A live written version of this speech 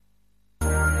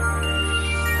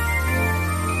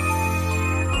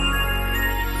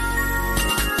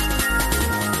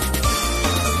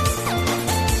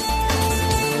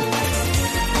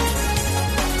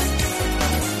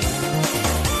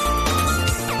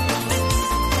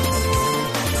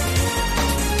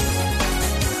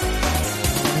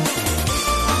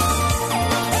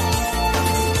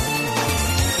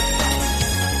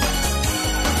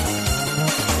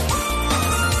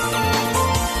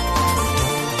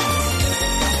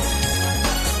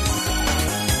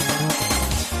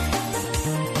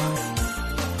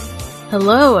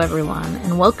Hello, everyone,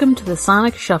 and welcome to the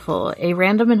Sonic Shuffle, a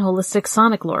random and holistic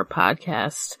Sonic lore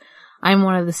podcast. I'm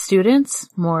one of the students,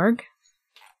 Morg.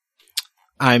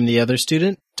 I'm the other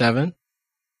student, Devin.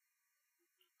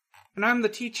 And I'm the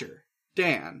teacher,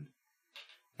 Dan.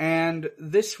 And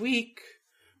this week,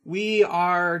 we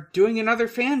are doing another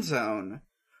fan zone.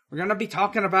 We're going to be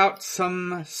talking about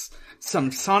some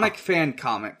Sonic fan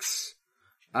comics,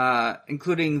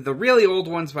 including the really old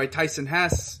ones by Tyson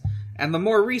Hesse, and the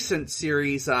more recent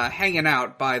series, Hangin'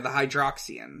 Out by the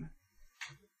Hydroxian.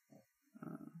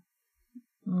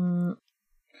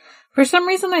 For some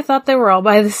reason, I thought they were all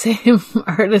by the same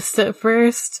artist at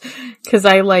first, because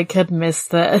I, had missed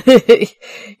that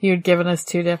you'd given us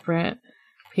two different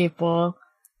people.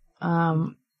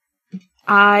 I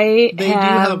They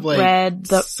have read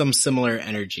some similar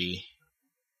energy.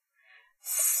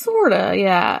 Sorta,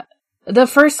 yeah. The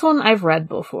first one I've read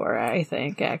before, I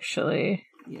think, actually.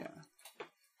 Yeah.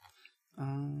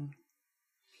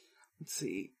 Let's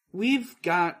see. We've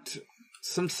got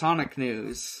some Sonic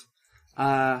news.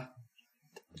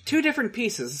 Two different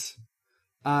pieces.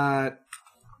 The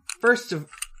first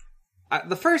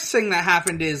thing that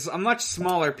happened is a much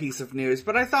smaller piece of news,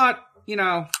 but I thought,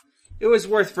 it was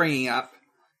worth bringing up.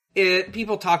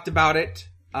 People talked about it,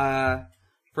 for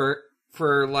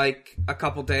a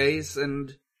couple days,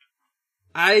 and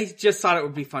I just thought it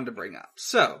would be fun to bring up.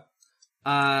 So,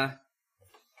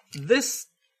 this,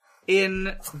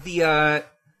 in the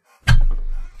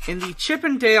Chip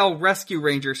and Dale Rescue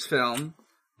Rangers film,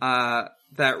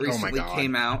 that recently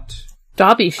came out.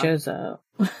 Dobby shows up.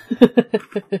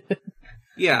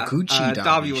 Yeah,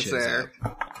 Dobby was there.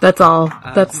 Up. That's all.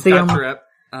 That's the only.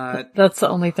 That's the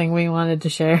only thing we wanted to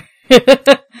share.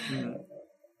 No,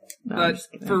 but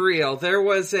for real, there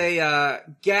was a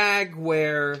gag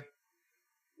where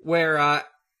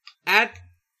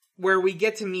we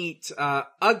get to meet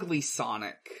Ugly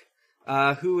Sonic,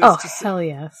 who is hell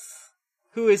yes,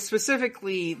 who is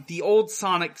specifically the old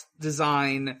Sonic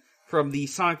design from the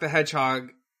Sonic the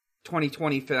Hedgehog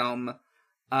 2020 film,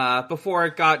 before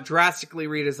it got drastically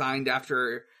redesigned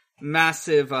after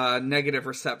massive negative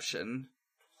reception.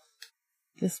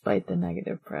 Despite the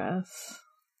negative press.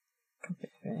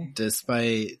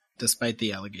 Despite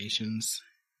the allegations,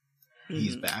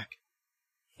 he's back.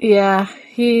 Yeah,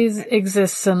 he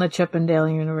exists in the Chip and Dale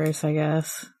universe, I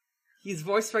guess. He's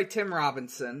voiced by Tim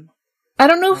Robinson. I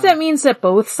don't know if that means that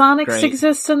both Sonics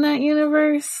exist in that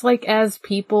universe, as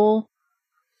people.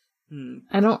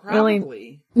 I don't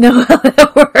really know how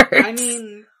that works. I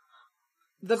mean,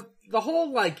 the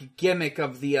whole, gimmick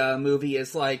of the movie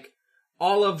is,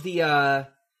 all of the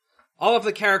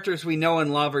characters we know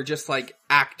and love are just,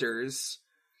 actors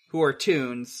who are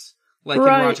toons, in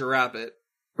Roger Rabbit.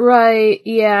 Right,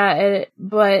 yeah,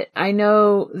 but I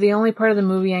know, the only part of the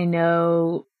movie I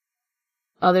know,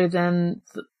 other than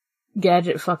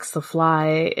Gadget fucks the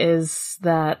fly, is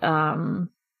that,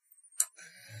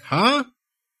 Huh?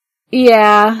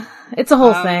 Yeah, it's a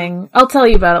whole thing. I'll tell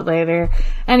you about it later.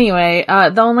 Anyway,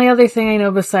 the only other thing I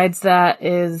know besides that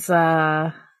is,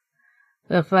 Dale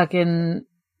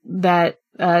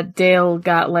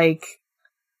got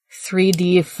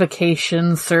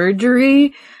 3D-ification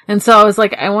surgery. And so I was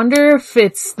I wonder if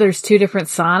there's two different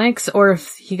Sonics or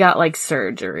if he got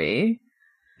surgery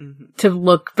to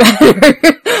look better.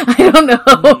 I don't know.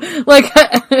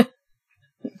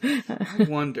 I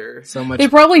wonder. So much. They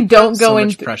probably don't go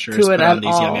into pressure it on at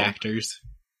these all. young actors.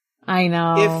 I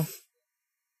know.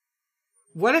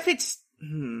 What if it's?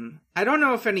 I don't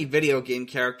know if any video game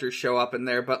characters show up in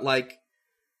there, but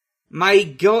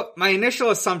my initial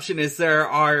assumption is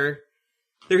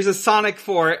there's a Sonic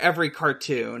for every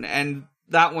cartoon, and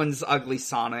that one's Ugly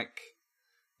Sonic.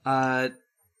 There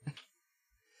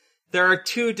are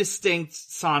two distinct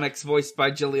Sonics voiced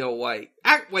by Jaleel White.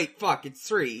 It's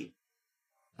three.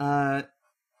 That's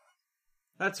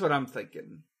what I'm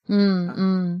thinking.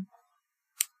 Do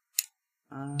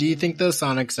you think those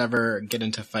Sonics ever get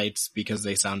into fights because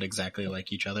they sound exactly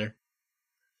like each other?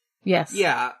 Yes.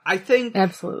 Yeah, I think...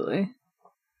 Absolutely.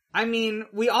 I mean,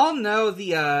 we all know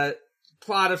the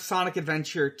plot of Sonic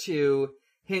Adventure 2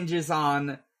 hinges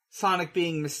on Sonic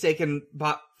being mistaken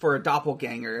for a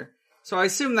doppelganger. So I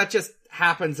assume that just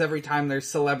happens every time there's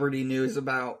celebrity news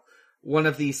about one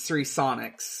of these three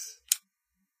Sonics.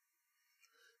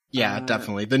 Yeah,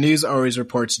 definitely. The news always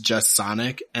reports just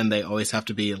Sonic, and they always have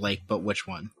to be but which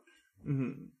one?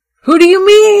 Mm-hmm. Who do you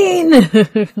mean?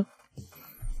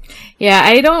 Yeah,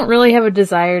 I don't really have a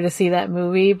desire to see that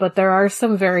movie, but there are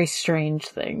some very strange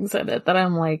things in it that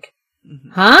I'm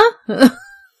huh?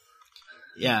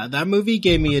 Yeah, that movie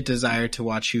gave me a desire to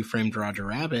watch Who Framed Roger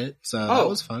Rabbit, so that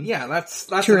was fun. Yeah, that's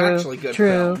true, an actually good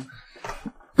true. film.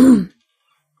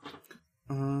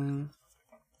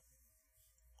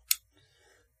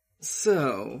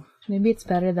 So maybe it's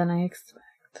better than I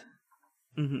expect.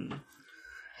 Mm-hmm.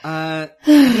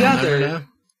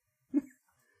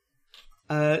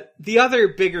 The other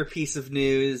bigger piece of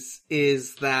news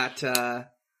is that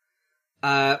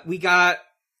we got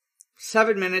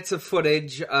 7 minutes of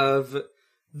footage of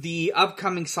the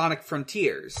upcoming Sonic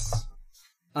Frontiers.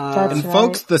 And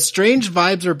folks, the strange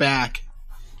vibes are back.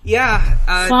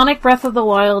 Yeah. Sonic Breath of the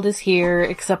Wild is here,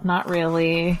 except not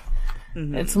really.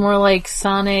 Mm-hmm. It's more like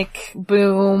Sonic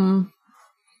Boom,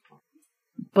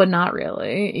 but not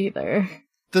really either.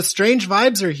 The strange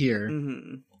vibes are here.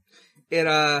 Mm-hmm.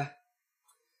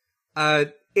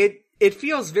 It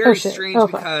feels very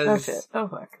strange because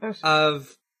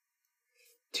of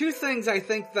two things I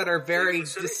think that are very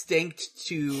distinct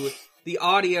to the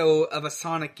audio of a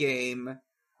Sonic game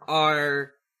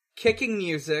are kicking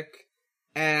music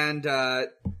and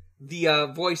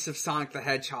the voice of Sonic the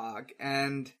Hedgehog,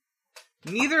 and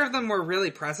neither of them were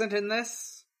really present in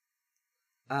this.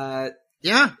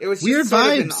 Yeah, it was weird just sort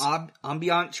vibes. of an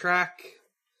ambient track.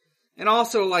 And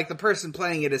also, like, the person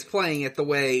playing it is playing it the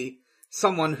way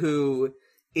someone who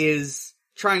is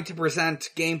trying to present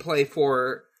gameplay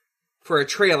for a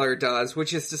trailer does,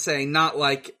 which is to say, not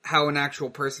like how an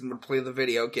actual person would play the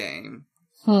video game.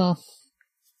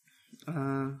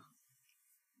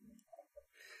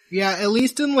 Yeah, at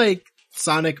least in, like,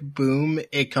 Sonic Boom,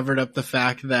 it covered up the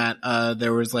fact that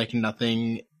there was, like,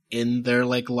 nothing in their,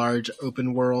 like, large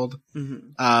open world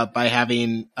by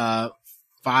having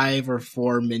 5 or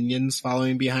 4 minions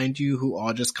following behind you who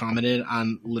all just commented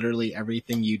on literally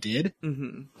everything you did.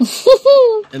 Mm-hmm.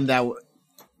 And that,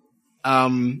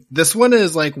 this one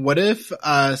is like, what if,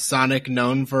 Sonic,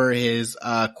 known for his,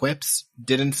 quips,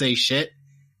 didn't say shit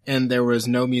and there was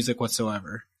no music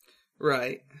whatsoever?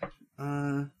 Right.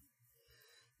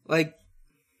 Like,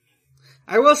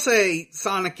 I will say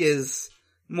Sonic is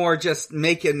more just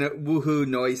making woohoo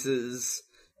noises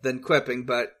than quipping,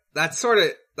 but that's sort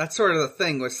of the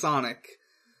thing with Sonic.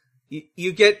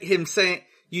 You get him saying,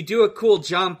 you do a cool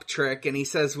jump trick and he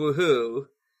says woohoo.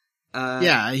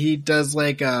 Yeah, he does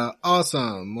like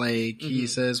awesome, like he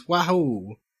says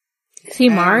wahoo. Is he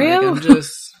Mario? Like,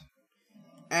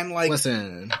 and like,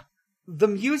 listen, the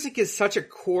music is such a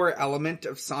core element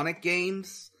of Sonic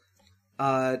games.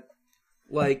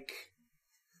 Like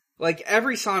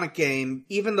every Sonic game,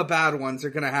 even the bad ones are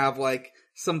gonna have like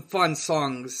some fun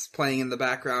songs playing in the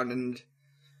background, and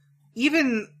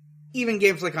even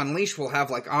games like Unleashed will have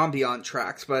like ambient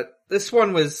tracks, but this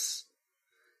one was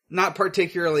not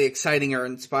particularly exciting or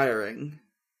inspiring.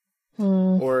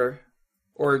 Or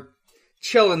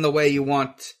chill in the way you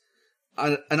want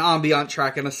an ambient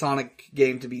track in a Sonic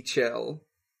game to be chill.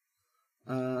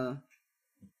 Yeah,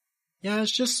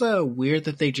 it's just weird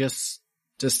that they just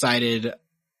decided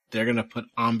they're gonna put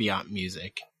ambient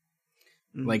music.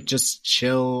 Like, just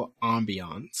chill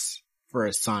ambiance for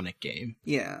a Sonic game.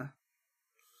 Yeah.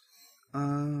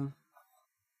 Let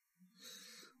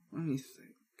me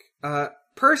think.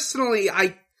 Personally,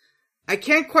 I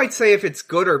can't quite say if it's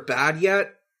good or bad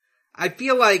yet. I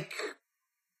feel like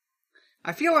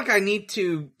I need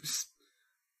to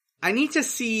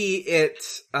see it,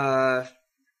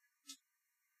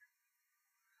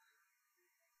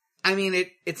 I mean,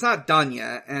 it's not done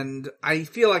yet, and I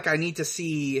feel like I need to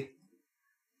see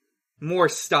more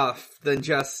stuff than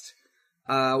just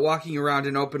walking around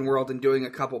an open world and doing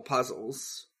a couple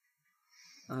puzzles.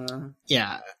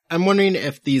 Yeah, I'm wondering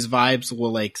if these vibes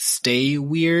will like stay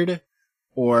weird,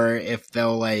 or if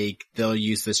they'll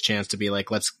use this chance to be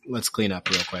like, let's clean up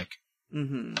real quick.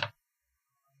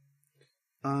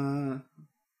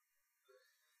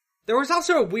 There was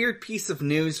also a weird piece of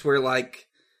news where like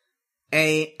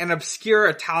an obscure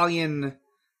Italian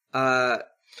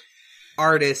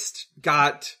artist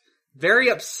got very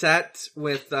upset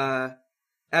with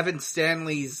Evan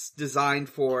Stanley's design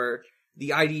for the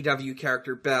IDW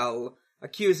character Belle,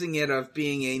 accusing it of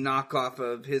being a knockoff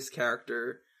of his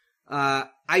character.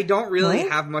 I don't really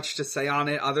have much to say on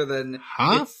it other than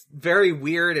it's very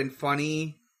weird and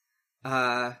funny.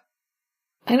 I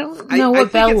don't know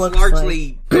what Belle looks like. I think it's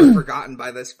largely been forgotten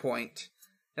by this point.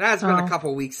 It has been a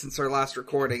couple weeks since our last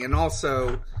recording, and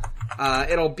also,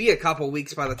 it'll be a couple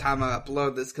weeks by the time I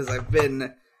upload this, because I've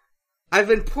been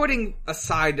putting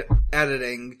aside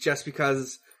editing just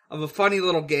because of a funny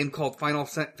little game called Final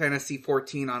Fantasy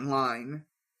XIV Online.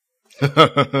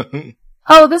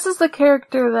 Oh, this is the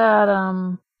character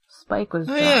that, Spike was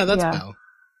drawing. Yeah, that's Belle.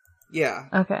 Yeah.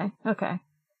 Okay.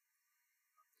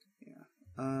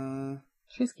 Yeah.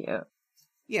 She's cute.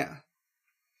 Yeah.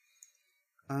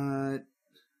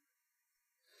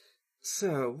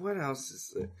 So, what else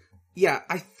is it? Yeah,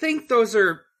 I think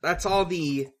that's all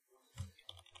the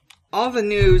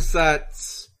news that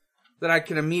I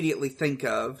can immediately think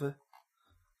of.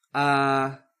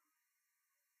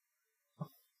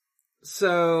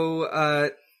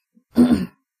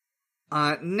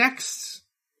 Next,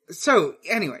 so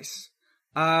anyways,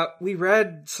 we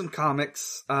read some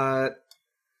comics. Do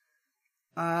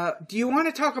you want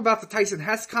to talk about the Tyson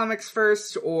Hesse comics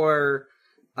first, or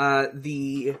or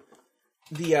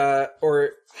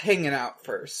Hangin' Out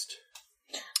first?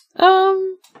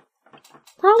 Probably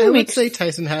I would say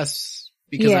Tyson Hesse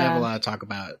because I have a lot to talk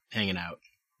about Hanging Out.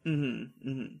 Mm-hmm.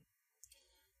 Mm-hmm.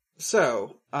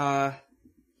 So,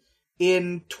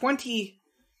 in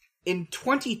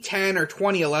 2010 or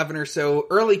 2011 or so,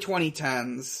 early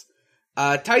 2010s,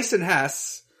 Tyson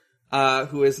Hesse,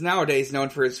 who is nowadays known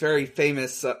for his very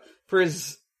famous, for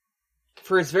his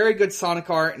very good Sonic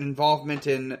art and involvement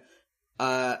in,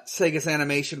 Sega's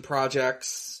animation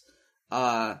projects,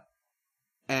 and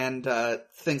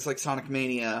things like Sonic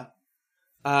Mania,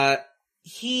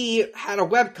 he had a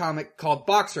webcomic called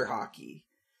Boxer Hockey.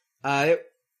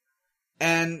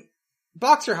 And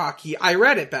Boxer Hockey, I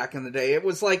read it back in the day. It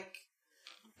was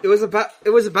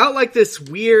about like this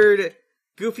weird,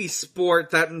 goofy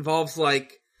sport that involves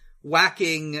like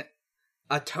whacking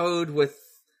a toad with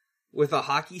a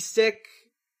hockey stick.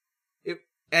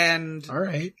 All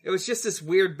right. It was just this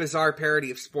weird, bizarre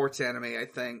parody of sports anime, I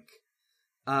think.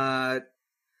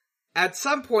 At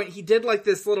some point, he did like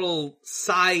this little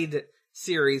side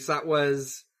series that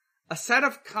was a set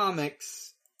of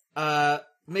comics,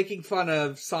 making fun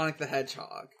of Sonic the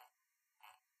Hedgehog.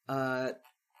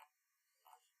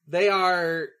 They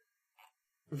are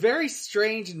very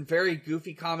strange and very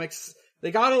goofy comics.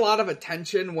 They got a lot of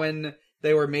attention when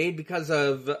they were made because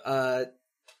of,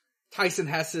 Tyson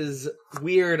Hesse's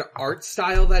weird art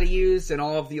style that he used and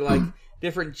all of the, like,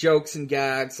 different jokes and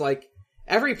gags. Like,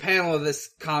 every panel of this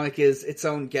comic is its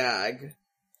own gag.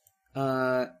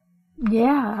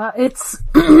 Yeah, it's,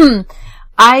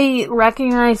 I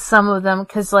recognize some of them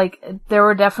because, like, there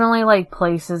were definitely, like,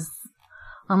 places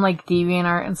on, like,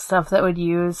 DeviantArt and stuff that would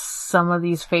use some of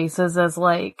these faces as,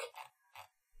 like,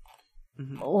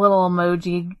 little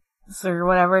emojis or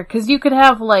whatever. Because you could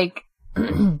have, like,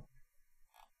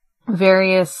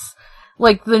 various,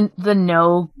 like, the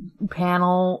no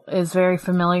panel is very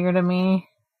familiar to me.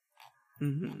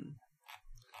 Mm-hmm.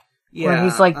 Yeah, where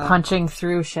he's, like, punching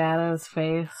through Shadow's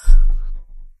face.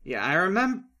 Yeah,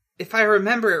 if I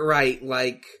remember it right,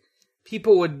 like,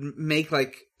 people would make,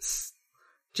 like,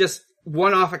 just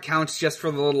one-off accounts just for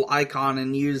the little icon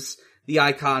and use the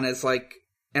icon as, like,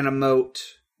 an emote.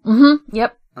 Mm-hmm,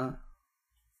 yep.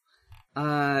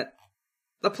 The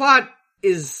plot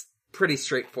is pretty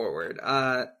straightforward.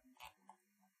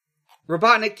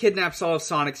 Robotnik kidnaps all of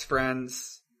Sonic's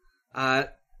friends.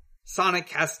 Sonic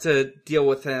has to deal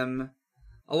with him.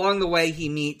 Along the way, he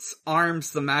meets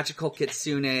Arms the magical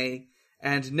kitsune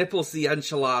and Nipples the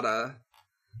enchilada.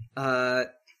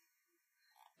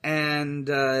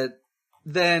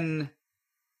 Then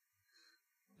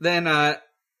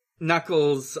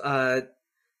Knuckles,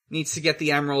 needs to get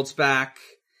the emeralds back.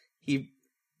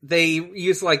 They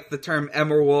use, like, the term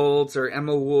emeralds or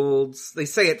emeralds. They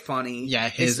say it funny. Yeah,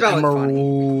 his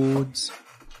emeralds.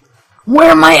 Where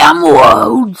are my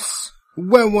emeralds?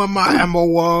 Where were my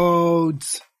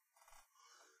emeralds?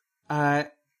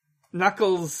 Nipples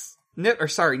the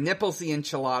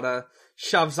enchilada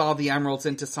shoves all the emeralds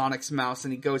into Sonic's mouth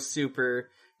and he goes super,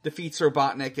 defeats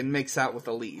Robotnik and makes out with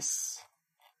Elise.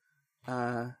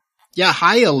 Yeah,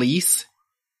 hi Elise.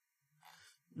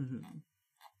 Mm-hmm.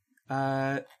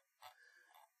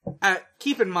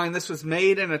 Keep in mind this was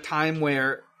made in a time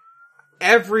where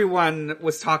everyone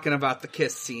was talking about the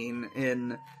kiss scene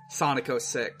in Sonic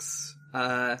 06.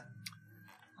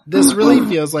 This really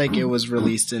feels like it was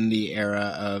released in the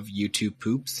era of YouTube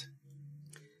poops.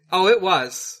 Oh, it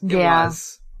was. It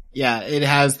was. Yeah, it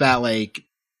has that, like,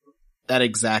 that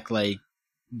exact, like,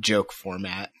 joke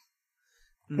format.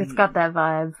 It's got that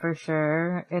vibe for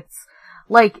sure. It's,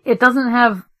 like, it doesn't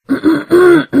have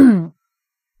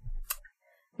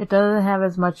it doesn't have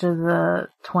as much of the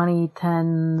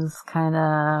 2010s kind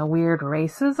of weird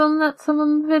racism that some of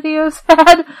the videos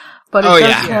had, but it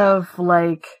does have,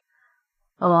 like,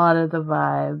 a lot of the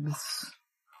vibes.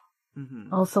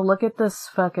 Mm-hmm. Also, look at this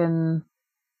fucking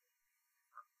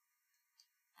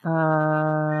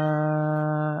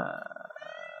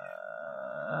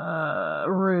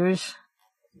Rouge.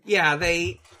 Yeah,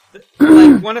 they,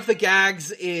 like, one of the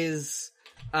gags is,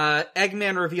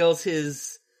 Eggman reveals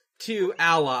his two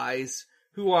allies,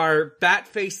 who are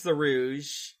Batface the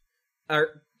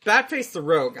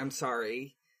Rogue, I'm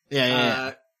sorry,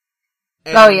 Yeah.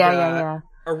 And, yeah.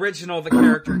 Original, the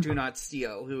character Do Not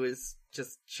Steal, who is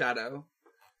just Shadow.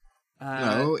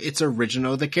 No, it's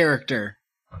Original, the character.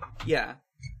 Yeah.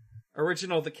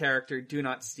 Original, the character, Do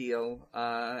Not Steal.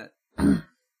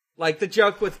 Like, the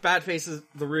joke with Batface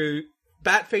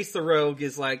the Rogue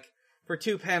is like, for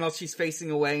 2 panels she's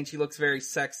facing away and she looks very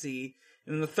sexy.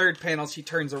 And in the 3rd panel she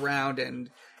turns around and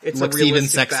it's looks a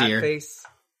realistic even sexier. Batface.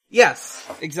 Yes,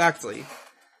 exactly.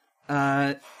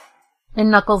 And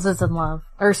Knuckles is in love.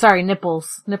 Or sorry,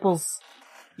 Nipples.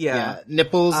 Yeah.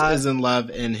 Nipples is in love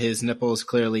and his nipples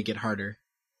clearly get harder.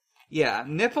 Yeah,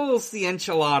 Nipples the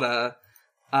Enchilada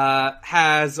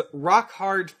has rock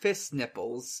hard fist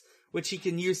nipples, which he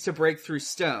can use to break through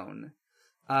stone.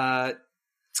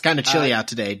 It's kind of chilly out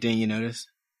today, didn't you notice?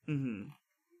 Mm-hmm.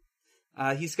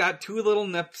 He's got 2 little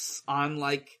nips on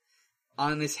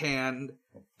his hand,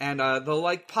 and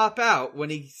they'll pop out when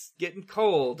he's getting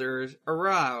cold or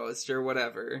aroused or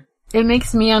whatever. It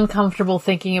makes me uncomfortable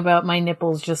thinking about my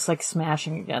nipples just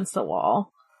smashing against the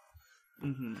wall.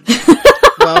 Mm-hmm.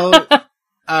 Well,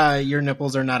 your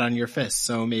nipples are not on your fists,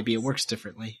 so maybe it works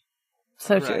differently.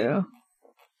 So true.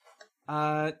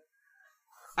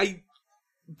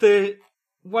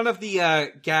 One of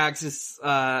the gags is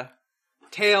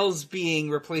tails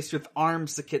being replaced with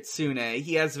arms to Kitsune.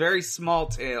 He has very small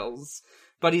tails,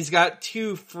 but he's got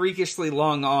 2 freakishly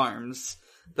long arms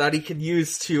that he can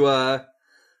use to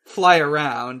fly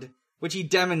around, which he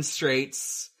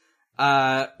demonstrates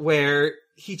where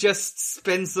he just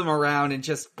spins them around and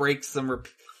just breaks them.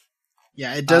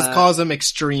 Yeah, it does cause him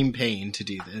extreme pain to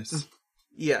do this.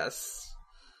 Yes.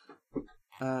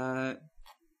 There's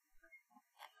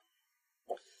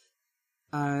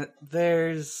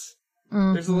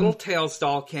a little Tails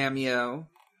doll cameo.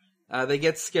 They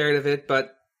get scared of it,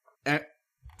 but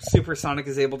Super Sonic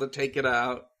is able to take it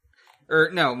out. Or,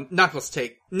 no, Nipples.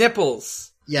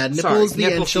 Yeah, Nipples the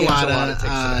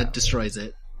enchilada destroys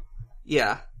it.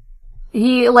 Yeah.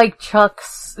 He,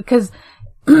 chucks, because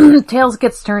Tails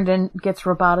gets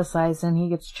roboticized and he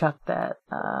gets chucked at,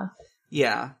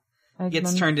 yeah.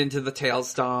 Gets turned into the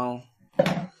Tails doll.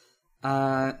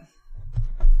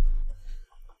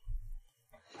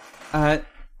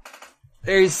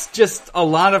 There's just a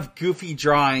lot of goofy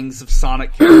drawings of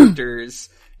Sonic characters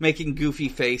making goofy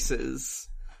faces.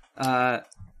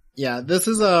 Yeah, this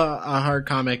is a hard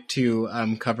comic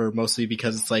to cover, mostly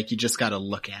because it's you just gotta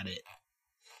look at it.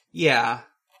 Yeah.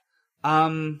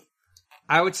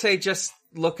 I would say just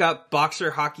look up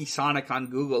Boxer Hockey Sonic on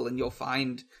Google and you'll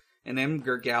find an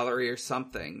Imgur gallery or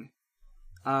something.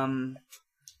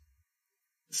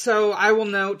 So I will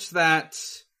note that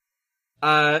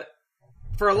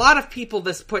for a lot of people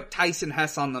this put Tyson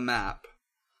Hesse on the map.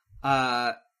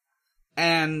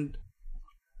 And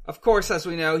of course, as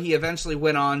we know, he eventually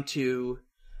went on to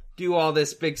do all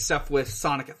this big stuff with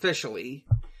Sonic officially.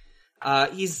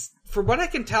 For what I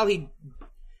can tell,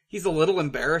 he's a little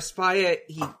embarrassed by it.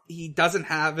 He doesn't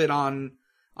have it on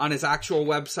his actual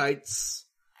websites.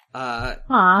 That's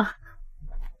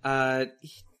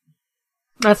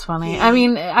funny. I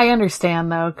mean, I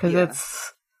understand though,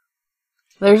 cause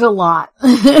there's a lot.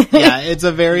 Yeah, it's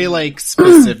a very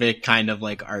specific kind of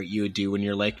art you would do when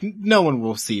you're no one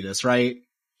will see this, right?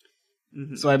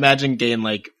 Mm-hmm. So I imagine getting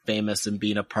famous and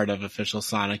being a part of official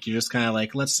Sonic, you're just kind of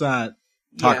let's talk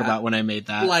about when I made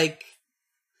that.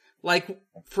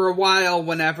 For a while,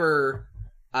 whenever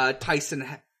Tyson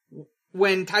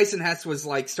Hesse was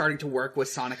starting to work with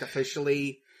Sonic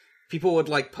officially, people would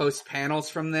post panels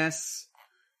from this,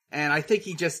 and I think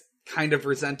he just kind of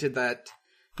resented that.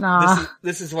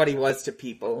 This is what he was to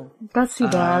people. That's too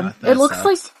bad. It looks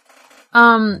sucks.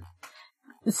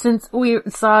 Since we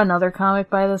saw another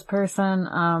comic by this person,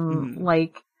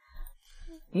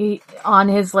 he, on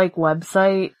his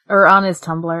website, or on his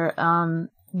Tumblr,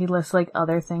 he lists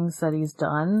other things that he's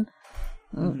done,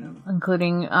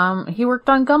 including, he worked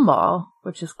on Gumball,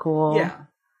 which is cool. Yeah.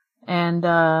 And,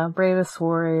 Bravest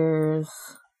Warriors,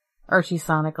 Archie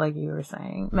Sonic, like you were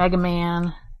saying, Mega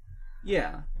Man.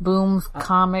 Yeah. Boom's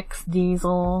Comics,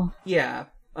 Diesel. Yeah.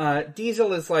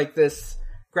 Diesel is this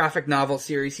graphic novel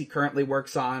series he currently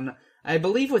works on, I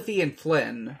believe with Ian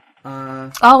Flynn.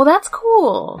 Oh, that's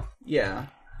cool. Yeah.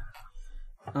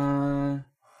 I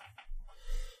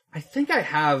think I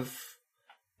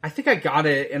got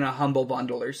it in a Humble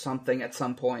Bundle or something at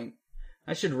some point.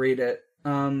 I should read it.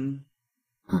 I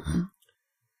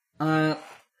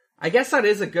guess that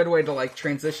is a good way to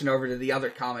transition over to the other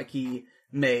comic he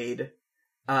made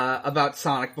about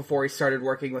Sonic before he started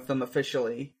working with them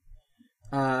officially.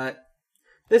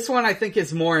 This one I think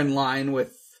is more in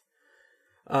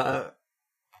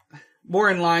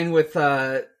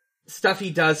stuff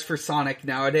he does for Sonic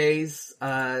nowadays.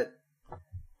 This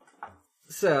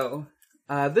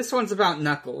one's about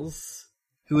Knuckles.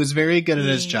 Who is very good at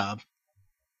his job.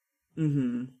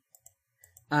 Mm-hmm.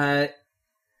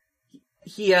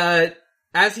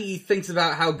 As he thinks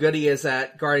about how good he is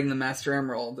at guarding the Master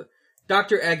Emerald,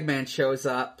 Dr. Eggman shows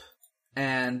up,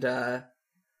 and,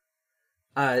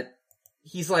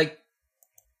 he's like,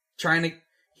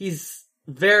 he's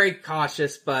very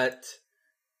cautious, but,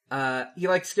 he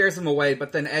like scares him away,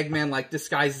 but then Eggman like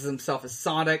disguises himself as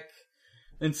Sonic,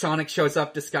 and Sonic shows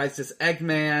up disguised as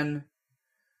Eggman.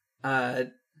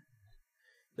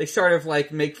 They sort of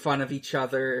like make fun of each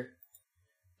other,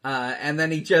 and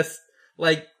then he just,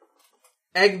 like,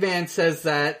 Eggman says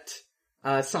that,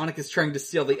 Sonic is trying to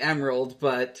steal the emerald,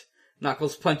 but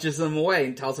Knuckles punches him away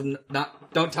and tells him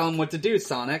don't tell him what to do,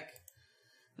 Sonic.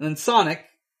 And then Sonic,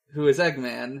 who is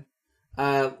Eggman,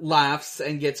 laughs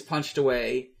and gets punched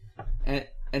away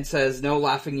and says, "No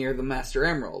laughing near the Master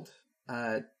Emerald."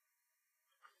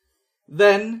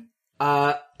 Then,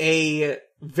 a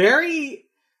very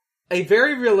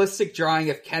realistic drawing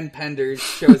of Ken Penders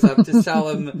shows up to tell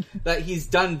him that he's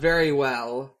done very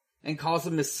well and calls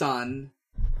him his son.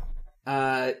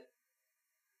 We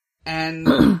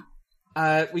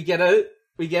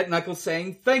get Knuckles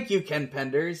saying, "Thank you, Ken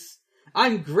Penders.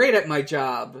 I'm great at my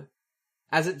job."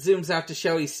 As it zooms out to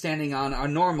show he's standing on a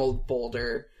normal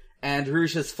boulder, and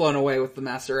Rouge has flown away with the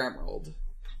Master Emerald.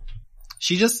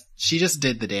 She just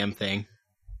did the damn thing.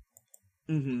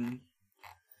 Mm-hmm.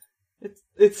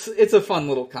 It's a fun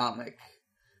little comic.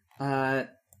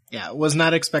 Yeah, was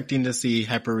not expecting to see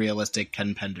hyper-realistic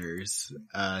Ken Penders,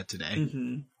 today.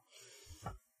 Mm-hmm.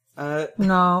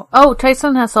 No. Oh,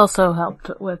 Tyson has also helped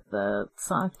with the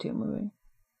Sonic 2 movie.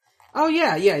 Oh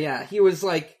yeah. He's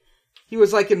like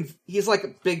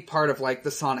a big part of like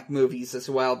the Sonic movies as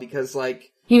well, because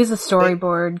like he was a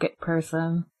storyboard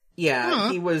person.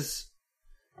 Yeah, he was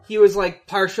like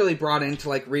partially brought in to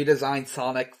like redesign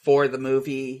Sonic for the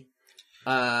movie.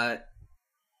 I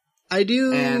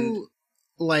do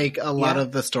like a lot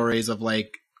of the stories of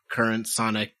like current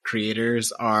Sonic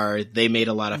creators they made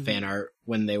a lot of fan art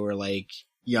when they were like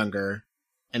younger,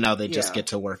 and now they just get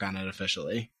to work on it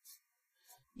officially.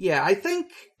 Yeah, I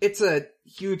think it's a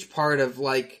huge part of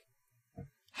like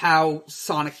how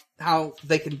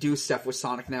they can do stuff with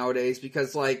Sonic nowadays,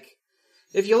 because like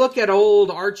if you look at old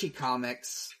Archie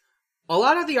comics, a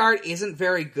lot of the art isn't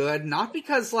very good, not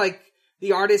because like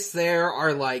the artists there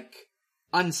are like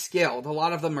unskilled. A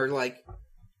lot of them are like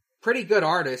pretty good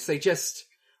artists. They just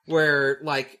were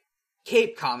like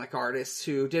cape comic artists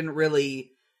who didn't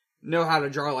really know how to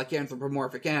draw like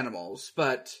anthropomorphic animals.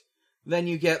 But then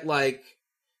you get like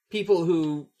people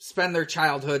who spend their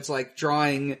childhoods like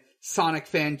drawing Sonic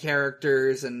fan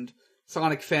characters and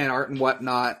Sonic fan art and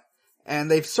whatnot, and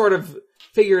they've sort of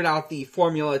figured out the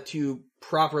formula to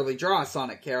properly draw a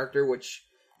Sonic character, which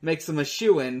makes them a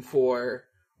shoo-in for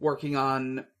working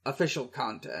on official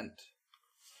content.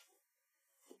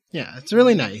 Yeah, it's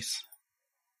really nice.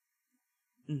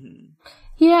 Mm-hmm.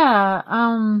 Yeah,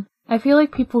 I feel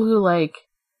like people who like,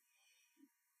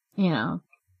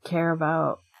 care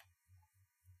about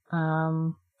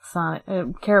Sonic,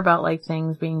 care about like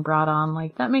things being brought on,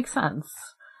 like that makes sense.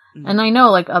 Mm-hmm. And I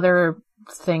know like other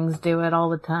things do it all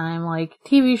the time, like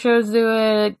TV shows do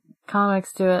it,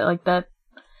 comics do it, like that.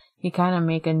 You kind of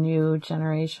make a new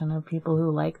generation of people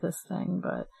who like this thing,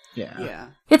 but yeah,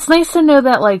 it's nice to know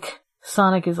that like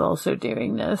Sonic is also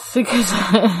doing this, because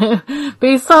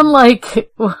based on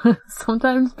like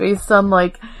sometimes based on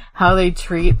like how they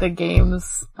treat the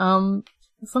games,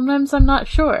 sometimes I'm not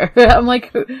sure. I'm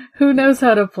like, who knows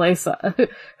how to play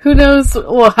Sonic? Who knows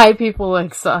why people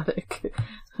like Sonic?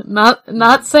 Not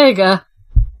Sega.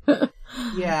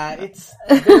 Yeah, it's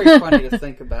very funny to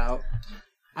think about.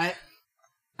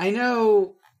 I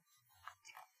know.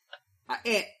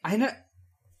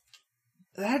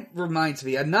 That reminds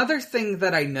me. Another thing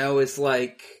that I know is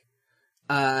like,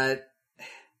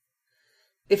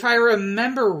 if I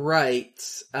remember right,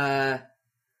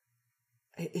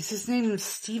 is his name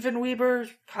Steven Weber?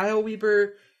 Kyle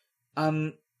Weber?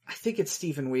 I think it's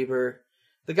Steven Weber.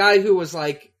 The guy who was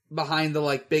like behind the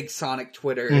like big Sonic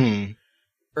Twitter.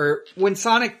 Or when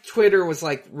Sonic Twitter was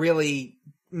like really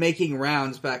making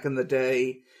rounds back in the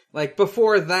day. Like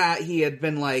before that, he had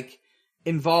been like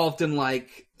involved in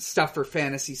like stuff for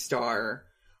Phantasy Star,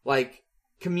 like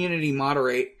community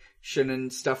moderation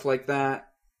and stuff like that.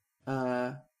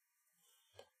 And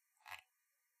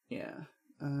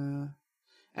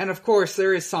of course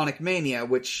there is Sonic Mania,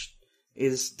 which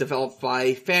is developed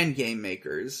by fan game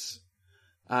makers.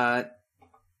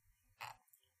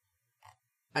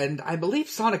 and I believe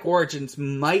Sonic Origins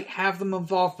might have them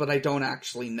involved, but I don't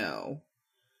actually know.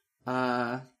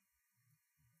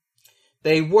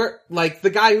 They were, like, the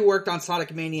guy who worked on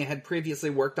Sonic Mania had previously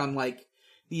worked on, like,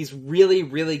 these really,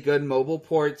 really good mobile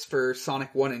ports for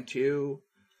Sonic 1 and 2.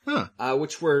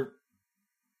 Which were,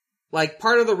 like,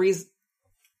 part of the reason,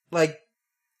 like,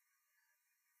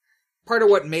 part of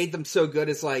what made them so good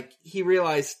is, like, he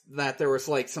realized that there was,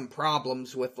 like, some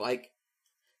problems with, like,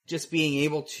 just being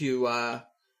able to,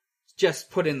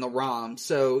 just put in the ROM.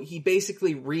 So he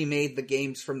basically remade the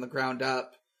games from the ground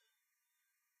up.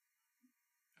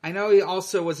 I know he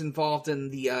also was involved in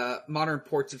the, modern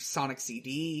ports of Sonic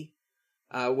CD,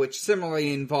 which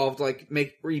similarly involved, like,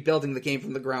 rebuilding the game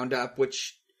from the ground up,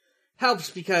 which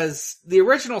helps because the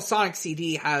original Sonic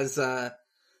CD has,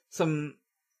 some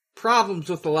problems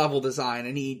with the level design,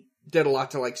 and he did a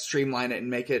lot to, like, streamline it and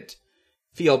make it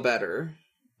feel better.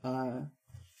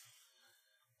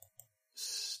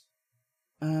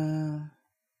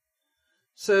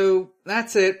 So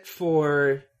that's it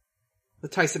for the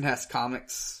Tyson Hesse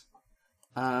comics.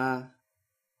 Let's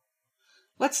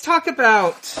talk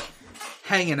about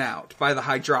Hangin' Out by the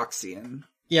Hydroxian.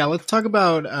 Yeah, let's talk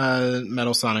about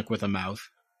Metal Sonic with a mouth.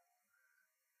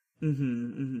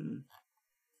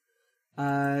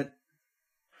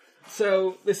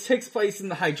 So this takes place in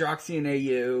the Hydroxian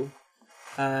AU.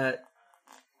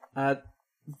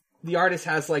 The artist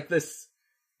has, like, this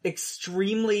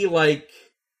extremely, like,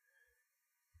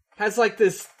 has, like,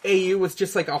 this AU with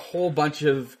just, like, a whole bunch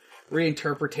of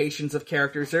reinterpretations of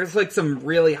characters. There's, like, some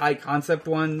really high concept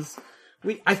ones.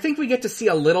 I think we get to see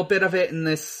a little bit of it in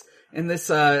this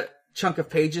chunk of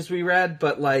pages we read,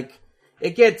 but, like,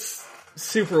 it gets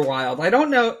super wild. I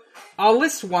don't know. I'll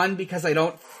list one because I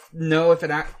don't know if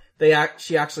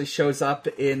she actually shows up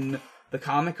in the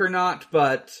comic or not,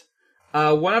 but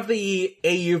one of the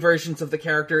AU versions of the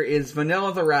character is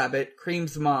Vanilla the Rabbit,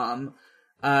 Cream's mom,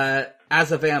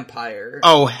 as a vampire.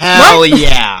 Oh, hell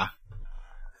yeah!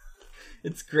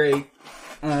 It's great.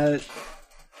 There's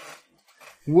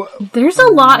a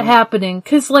lot happening,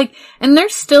 cause, like, and they're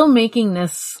still making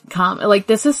this like,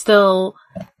 this is still,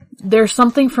 there's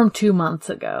something from 2 months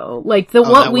ago. Like,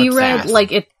 what we read, fast.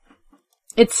 Like,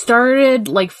 it started,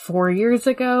 like, 4 years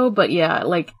ago, but yeah,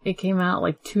 like, it came out,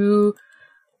 like, the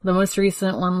most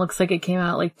recent one looks like it came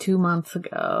out, like, 2 months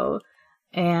ago.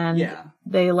 And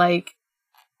they, like,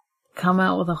 come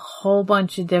out with a whole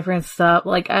bunch of different stuff.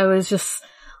 Like, I'm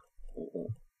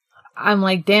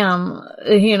like, damn,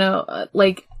 you know,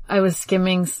 like, I was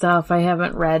skimming stuff. I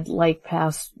haven't read, like,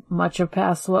 past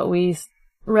what we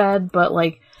read, but,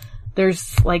 like,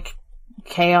 there's, like,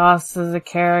 Chaos as a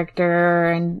character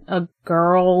and a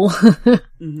girl.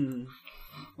 Mm-hmm.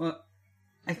 Well,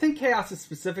 I think Chaos is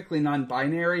specifically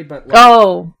non-binary, but, like,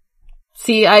 oh,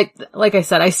 see, like I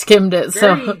said, I skimmed it,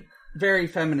 so. Very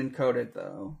feminine coded,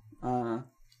 though. Oh,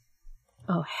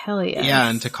 hell yeah. Yeah,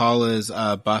 and Takala's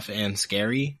buff and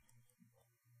scary.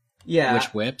 Yeah.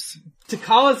 Which whips.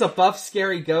 Takala's a buff,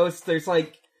 scary ghost. There's,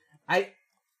 like,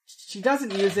 she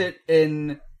doesn't use it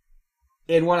in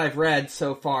what I've read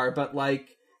so far, but, like,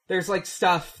 there's, like,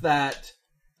 stuff that,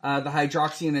 the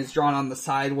Hydroxian has drawn on the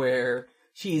side where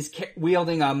she's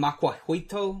wielding a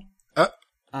Maquahuito.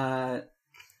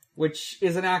 Which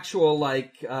is an actual,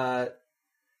 like,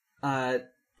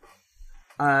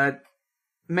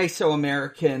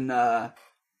 Mesoamerican,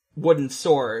 wooden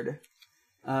sword.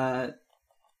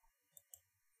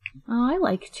 Oh, I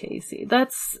like Chasey.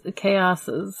 That's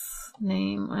Chaos's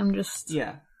name. I'm just...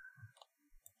 Yeah.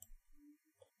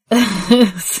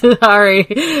 Sorry.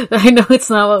 I know it's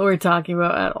not what we're talking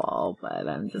about at all, but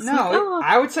I'm just... No, like, oh.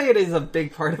 I would say it is a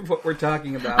big part of what we're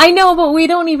talking about. I know, but we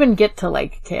don't even get to,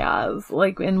 like, Chaos,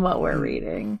 like, in what we're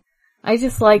reading. I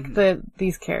just like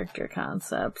these character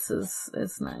concepts is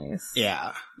nice.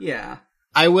 Yeah. Yeah.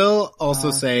 I will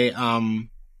also say,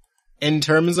 in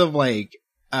terms of, like,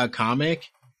 a comic,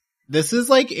 this is,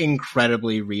 like,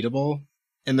 incredibly readable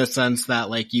in the sense that,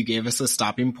 like, you gave us a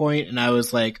stopping point and I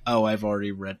was like, oh, I've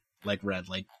already read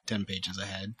 10 pages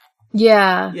ahead.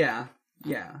 Yeah. Yeah.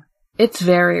 Yeah. It's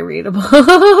very readable.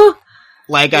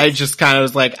 Like, I just kind of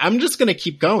was like, I'm just gonna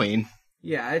keep going.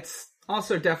 Yeah, it's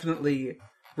also definitely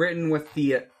written with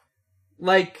the,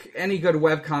 like any good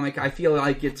webcomic, I feel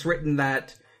like it's written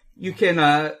that you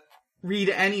can, read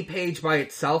any page by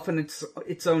itself and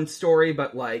its own story,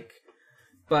 but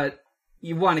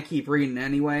you want to keep reading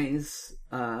anyways.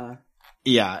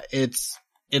 Yeah, it's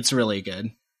really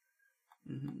good.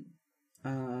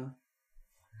 Mm-hmm.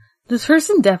 This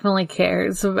person definitely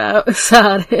cares about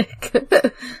Sonic.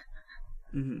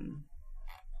 Mm-hmm.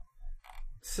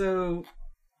 So...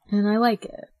 And I like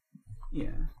it. Yeah.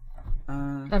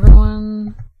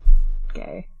 Everyone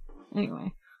gay.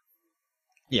 Anyway.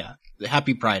 Yeah.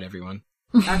 Happy Pride, everyone.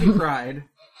 Happy Pride.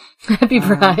 Happy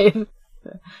Pride.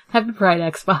 Happy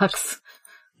Pride, Xbox.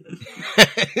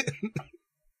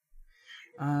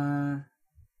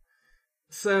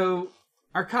 So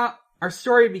our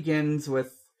story begins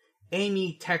with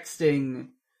Amy texting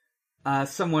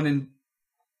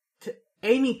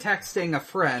Amy texting a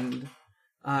friend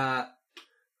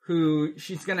who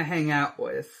she's gonna hang out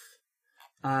with.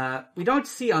 We don't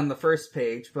see on the first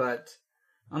page, but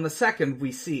on the second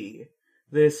we see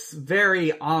this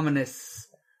very ominous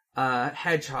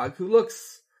hedgehog who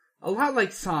looks a lot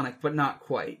like Sonic, but not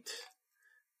quite.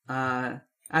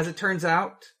 As it turns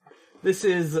out, this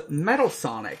is Metal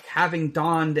Sonic, having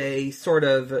donned a sort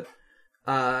of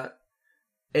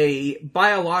a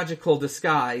biological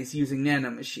disguise using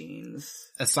nanomachines.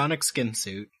 A Sonic skin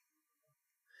suit.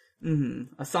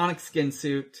 A Sonic skin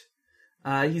suit.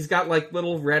 He's got like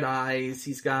little red eyes.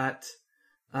 He's got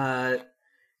this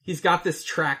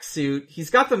tracksuit. He's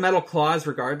got the metal claws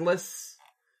regardless.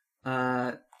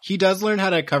 He does learn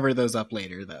how to cover those up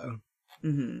later, though.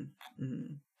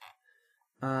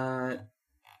 I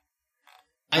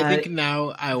think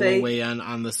now I will weigh in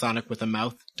on the Sonic with a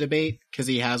mouth debate, because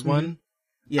he has one.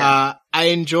 Yeah. I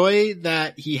enjoy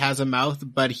that he has a mouth,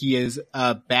 but he is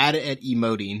bad at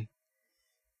emoting.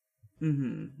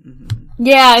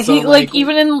 Yeah, So, he, like,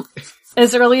 even in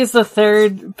as early as the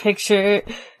third picture,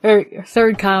 or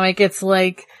third comic, it's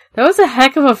like, that was a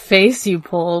heck of a face you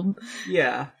pulled.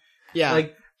 Yeah. Yeah.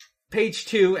 Like, page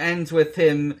 2 ends with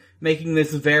him making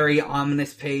this very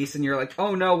ominous face, and you're like,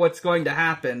 oh no, what's going to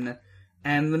happen?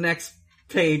 And the next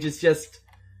page is just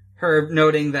her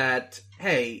noting that,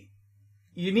 hey,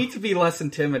 you need to be less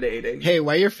intimidating. Hey,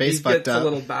 why your face he fucked gets up? a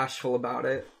little bashful about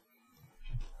it.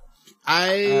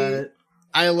 I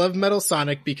love Metal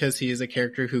Sonic because he is a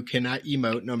character who cannot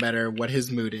emote no matter what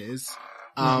his mood is.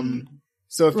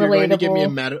 So if you're going to give me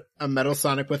a Metal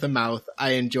Sonic with a mouth,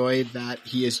 I enjoy that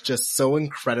he is just so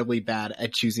incredibly bad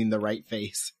at choosing the right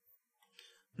face.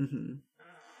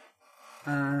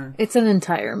 It's an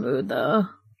entire mood, though.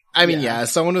 I mean, yeah,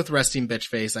 as someone with resting bitch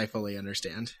face, I fully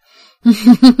understand.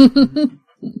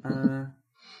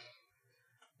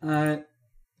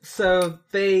 So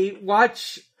they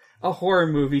watch a horror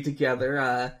movie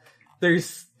together.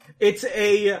 It's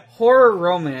a horror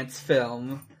romance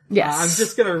film. Yes. I'm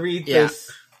just gonna read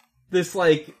this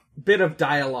like bit of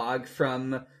dialogue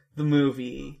from the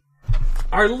movie.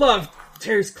 Our love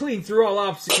tears clean through all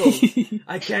obstacles.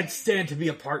 I can't stand to be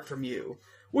apart from you.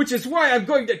 Which is why I'm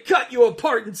going to cut you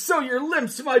apart and sew your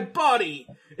limbs to my body.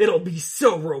 It'll be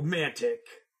so romantic.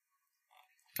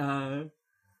 Yeah,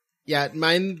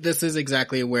 this is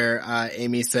exactly where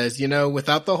Amy says, you know,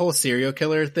 without the whole serial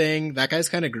killer thing, that guy's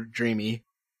kind of dreamy.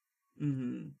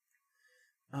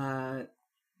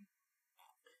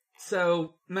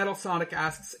 So Metal Sonic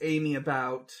asks Amy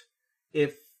about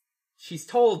if she's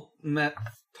told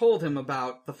him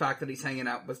about the fact that he's hanging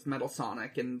out with Metal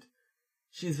Sonic, and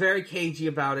she's very cagey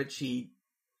about it. She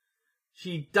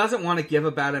doesn't want to give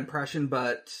a bad impression,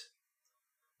 but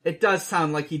it does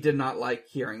sound like he did not like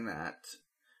hearing that.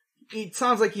 It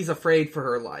sounds like he's afraid for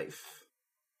her life.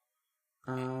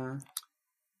 I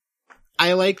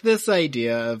like this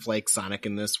idea of, like, Sonic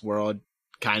in this world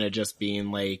kind of just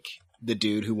being, like, the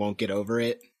dude who won't get over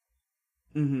it.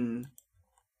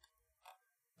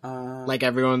 Like,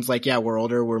 everyone's like, yeah, we're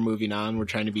older, we're moving on, we're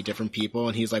trying to be different people,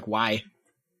 and he's like, why?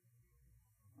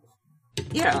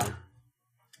 Yeah.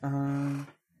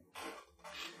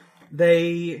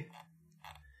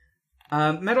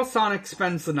 Metal Sonic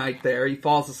spends the night there. He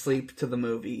falls asleep to the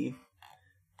movie.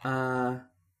 And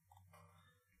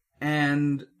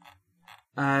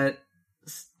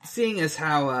seeing as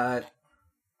how,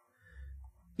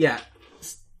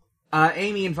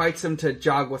 Amy invites him to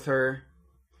jog with her.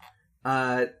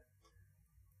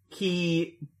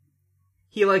 He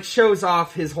like shows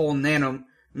off his whole nano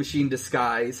machine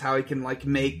disguise, how he can like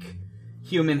make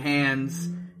human hands.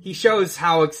 He shows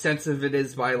how extensive it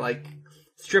is by like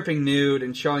stripping nude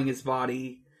and showing his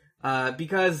body.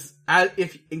 Because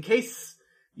in case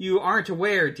you aren't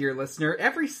aware, dear listener,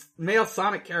 every male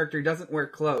Sonic character doesn't wear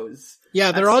clothes.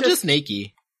 Yeah, they're all just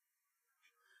naked.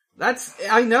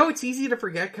 I know it's easy to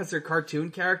forget because they're cartoon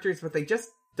characters, but they just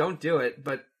don't do it.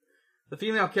 But the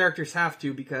female characters have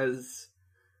to, because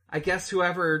I guess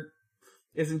whoever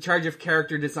is in charge of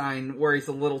character design worries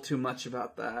a little too much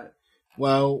about that.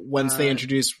 Well, once they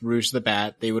introduced Rouge the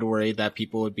Bat, they would worry that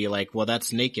people would be like, well,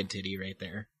 that's naked titty right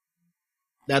there.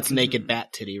 That's naked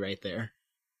bat titty right there.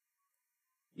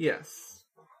 Yes.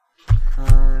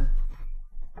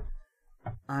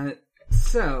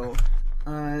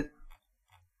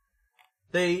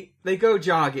 they go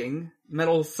jogging.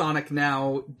 Metal Sonic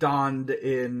now donned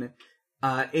in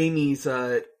Amy's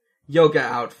yoga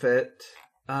outfit.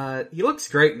 He looks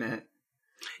great in it.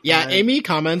 Yeah, Amy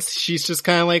comments, she's just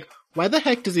kind of like, why the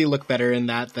heck does he look better in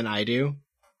that than I do?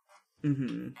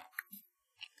 Mm-hmm.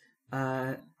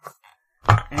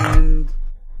 And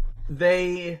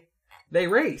they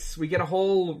race. We get a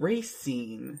whole race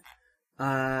scene.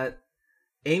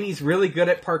 Amy's really good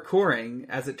at parkouring,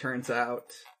 as it turns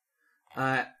out.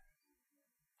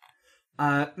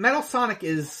 Metal Sonic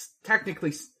is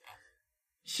technically...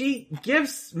 She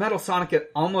gives Metal Sonic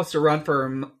almost a run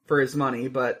for his money,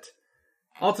 but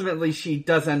ultimately she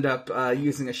does end up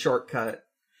using a shortcut.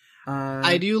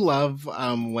 I do love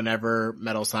whenever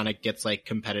Metal Sonic gets like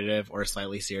competitive or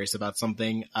slightly serious about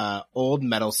something, old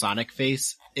Metal Sonic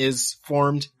face is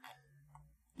formed.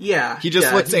 Yeah. He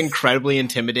just looks incredibly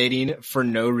intimidating for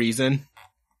no reason.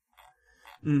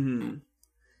 Mm-hmm.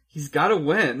 He's gotta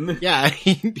win. Yeah,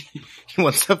 he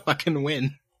wants to fucking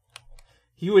win.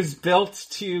 He was built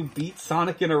to beat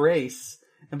Sonic in a race,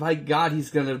 and by God,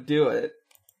 he's gonna do it.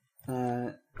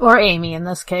 Or Amy in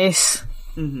this case.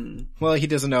 Mm-hmm. Well, he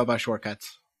doesn't know about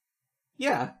shortcuts.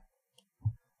 Yeah.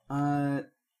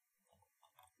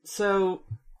 So,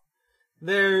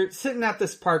 they're sitting at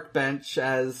this park bench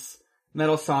as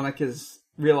Metal Sonic has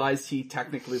realized he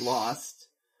technically lost.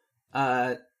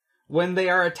 When they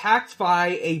are attacked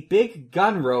by a big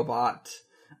gun robot,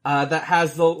 that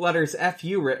has the letters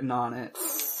FU written on it.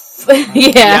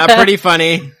 Yeah, pretty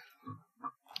funny.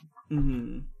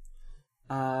 Mm-hmm.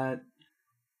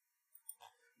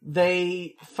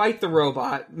 They fight the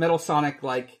robot, Metal Sonic,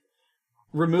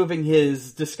 removing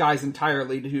his disguise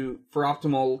entirely for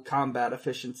optimal combat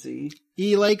efficiency.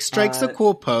 He, strikes a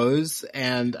cool pose,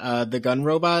 and the gun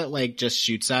robot, just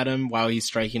shoots at him while he's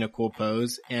striking a cool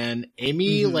pose, and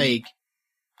Amy,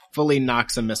 fully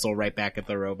knocks a missile right back at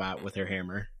the robot with her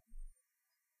hammer.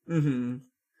 Mm-hmm.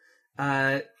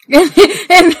 And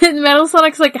Metal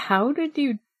Sonic's like, how did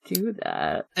you do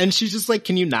that? And she's just like,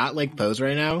 can you not, pose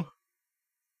right now?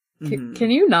 Can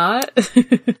you not?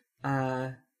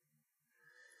 The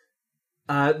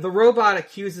robot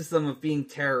accuses them of being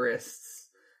terrorists,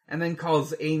 and then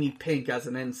calls Amy pink as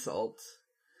an insult.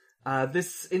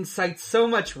 This incites so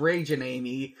much rage in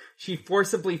Amy, she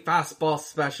forcibly fastball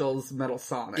specials Metal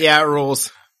Sonic. Yeah, it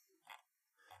rules.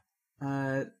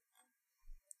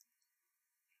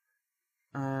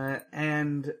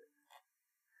 And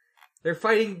they're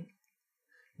fighting.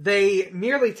 They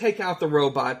nearly take out the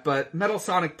robot, but Metal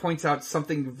Sonic points out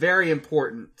something very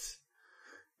important.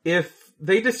 If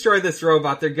they destroy this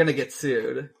robot, they're gonna get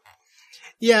sued.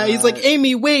 Yeah, he's like,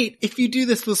 Amy, wait! If you do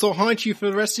this will haunt you for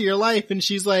the rest of your life. And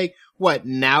she's like, what,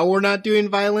 now we're not doing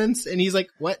violence? And he's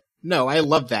like, what? No, I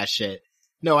love that shit.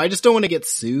 No, I just don't want to get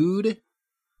sued.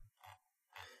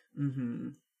 Mm-hmm.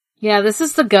 Yeah, this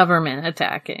is the government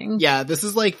attacking. Yeah, this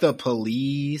is the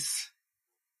police.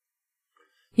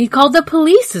 He called the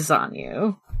police on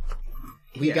you.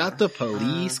 We got the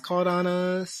police called on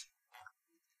us.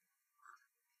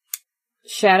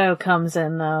 Shadow comes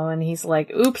in though, and he's like,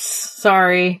 oops,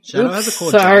 sorry. Shadow oops, has a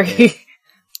cool sorry. jacket.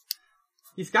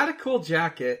 He's got a cool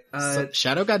jacket.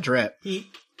 Shadow got drip. He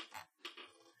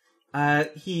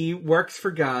works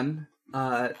for Gun,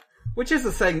 which is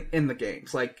a thing in the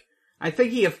games. I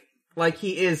think he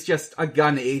is just a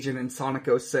gun agent in Sonic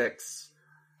 06.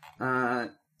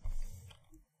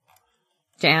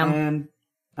 Jam.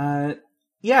 And,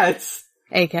 yeah, it's...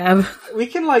 ACAB. We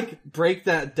can, break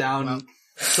that down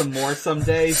some more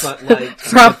someday, but,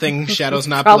 Nothing Shadow's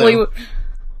not blue.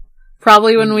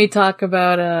 Probably when we talk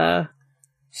about,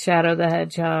 Shadow the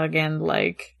Hedgehog and,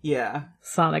 yeah,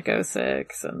 Sonic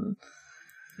 06 and...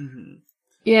 Mm-hmm.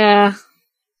 Yeah.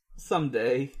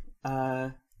 Someday.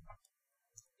 Your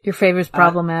favorite's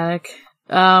problematic.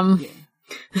 Yeah.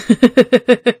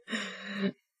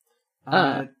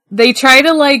 They try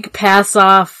to, pass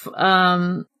off,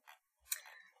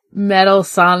 Metal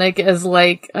Sonic as,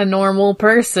 a normal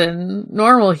person,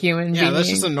 normal human being. Yeah, that's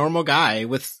just a normal guy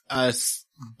with,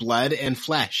 blood and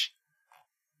flesh.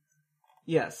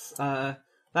 Yes,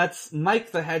 that's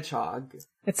Mike the Hedgehog.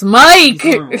 It's Mike!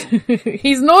 He's normal.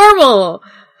 He's normal!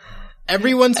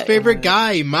 Everyone's favorite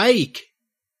guy, Mike!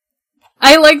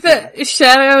 I like that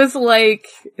Shadow's like,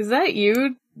 is that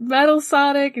you, Metal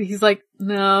Sonic? And he's like,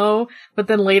 no. But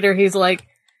then later he's like,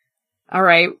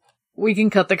 alright, we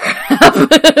can cut the crap.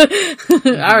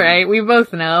 Alright, we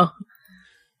both know.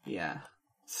 Yeah.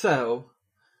 So,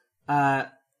 they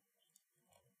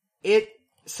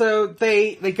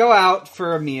go out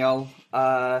for a meal,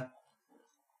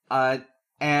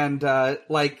 and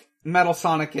Metal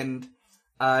Sonic and,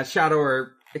 Shadow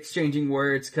are exchanging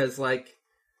words, cause,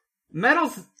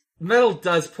 Metal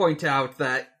does point out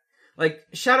that, like,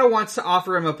 Shadow wants to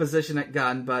offer him a position at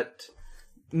gun, but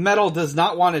Metal does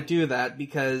not want to do that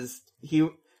because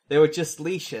they would just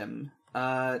leash him.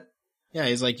 Yeah,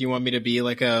 he's like, you want me to be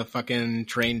like a fucking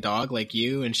trained dog like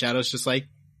you? And Shadow's just like,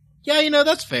 yeah,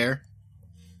 that's fair.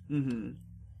 Mm-hmm.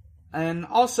 And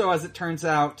also, as it turns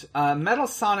out, Metal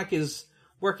Sonic is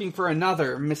working for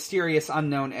another mysterious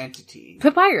unknown entity.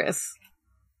 Papyrus.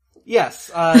 Yes,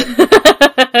 we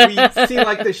see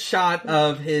like the shot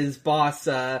of his boss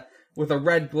with a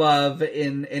red glove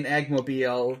in an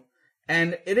Eggmobile,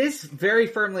 and it is very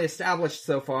firmly established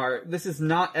so far. This is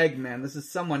not Eggman. This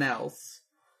is someone else.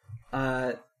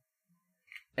 And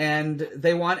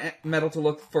they want Metal to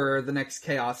look for the next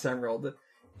Chaos Emerald,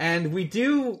 and we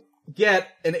do get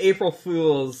an April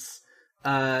Fool's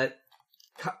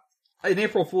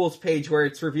page where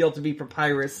it's revealed to be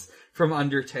Papyrus from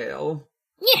Undertale.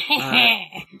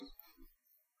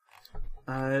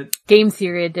 Game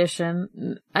Theory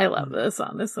Edition. I love this,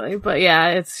 honestly. But yeah,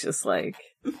 it's just like...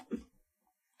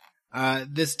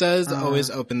 this does always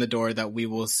open the door that we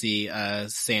will see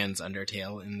Sans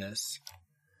Undertale in this.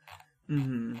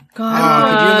 Mm-hmm.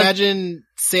 God. Could you imagine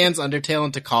Sans Undertale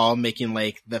and Tikal making,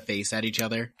 like, the face at each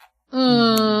other?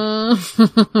 I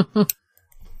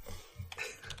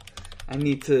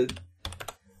need to...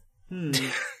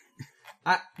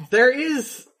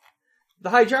 The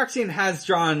Hydroxian has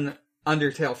drawn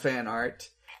Undertale fan art,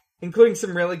 including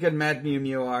some really good Mad Mew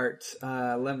Mew art.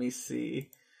 Let me see.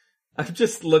 I'm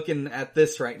just looking at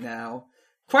this right now.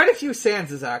 Quite a few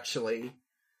Sanses, actually.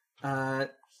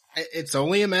 It's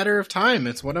only a matter of time,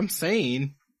 it's what I'm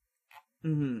saying.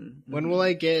 Mm-hmm. When will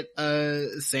I get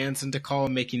Sans and Tikal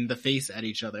making the face at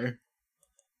each other?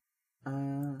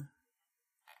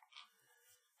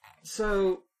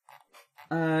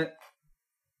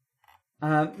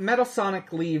 Metal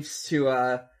Sonic leaves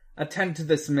to attend to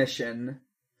this mission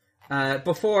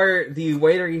before the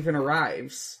waiter even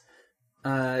arrives.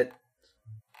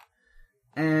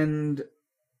 And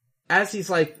as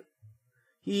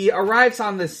he arrives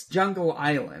on this jungle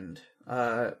island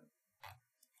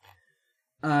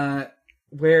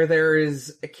where there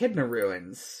is Echidna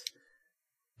ruins.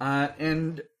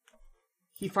 And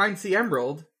he finds the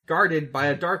emerald guarded by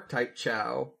a dark-type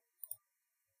Chow.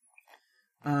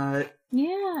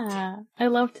 Yeah, I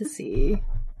love to see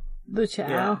the Chow.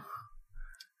 Yeah.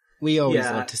 We always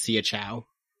love to see a Chow.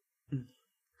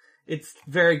 It's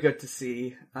very good to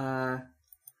see.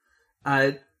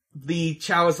 The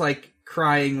Chow is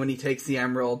crying when he takes the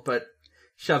emerald, but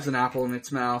shoves an apple in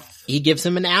its mouth. He gives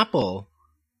him an apple.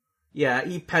 Yeah,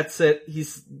 he pets it.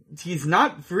 He's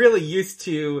not really used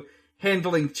to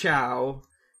handling Chow,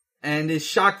 and is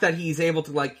shocked that he's able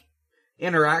to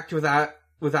interact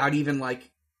without even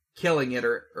killing it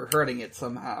or hurting it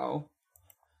somehow.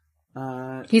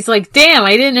 He's like, damn,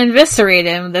 I didn't eviscerate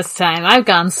him this time. I've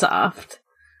gone soft.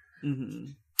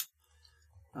 Mm-hmm.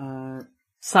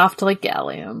 Soft like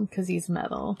gallium, because he's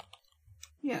metal.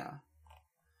 Yeah.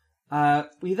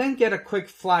 We then get a quick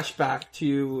flashback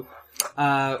to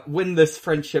when this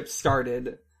friendship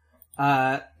started.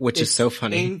 Which is so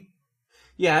funny.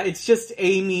 It's just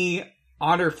Amy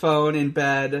on her phone in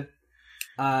bed.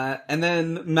 And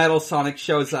then Metal Sonic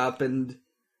shows up, and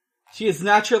she is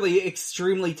naturally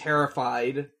extremely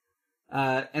terrified,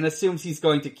 and assumes he's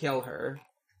going to kill her.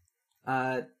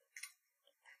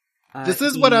 This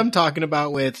is what I'm talking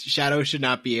about with Shadow should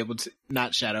not be able to,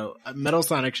 not Shadow, Metal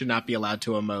Sonic should not be allowed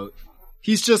to emote.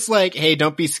 He's just like, hey,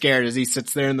 don't be scared, as he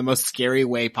sits there in the most scary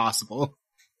way possible.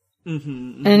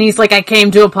 Mm-hmm. And he's like, I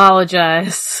came to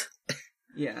apologize.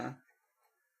 Yeah.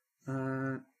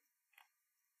 And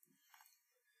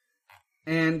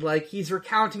he's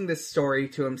recounting this story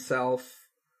to himself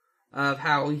of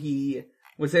how he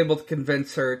was able to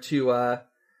convince her to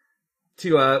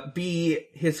be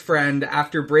his friend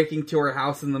after breaking to her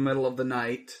house in the middle of the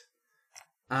night.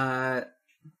 And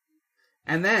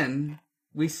then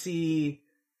we see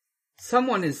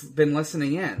someone has been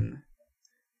listening in.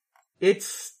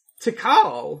 It's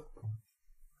Tikal.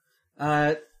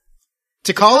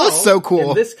 Tikal is so cool.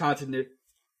 In this continuity.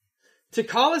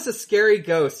 Tikal is a scary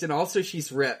ghost, and also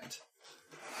she's ripped.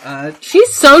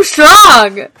 She's so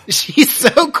strong! She's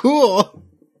so cool!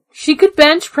 She could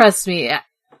bench press me.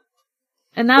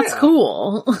 And that's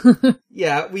cool.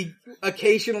 Yeah,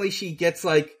 occasionally she gets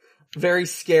very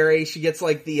scary. She gets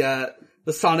the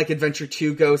Sonic Adventure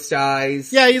 2 ghost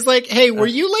eyes. Yeah, he's like, hey, were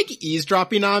you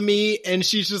eavesdropping on me? And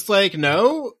she's just like,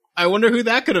 no, I wonder who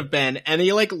that could have been. And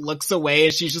he looks away,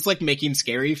 and she's just making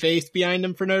scary face behind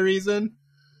him for no reason.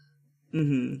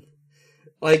 Mm-hmm.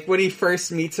 When he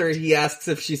first meets her, he asks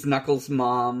if she's Knuckles'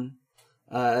 mom.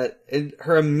 And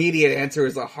her immediate answer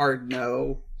is a hard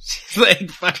no. She's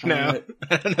like, fuck no.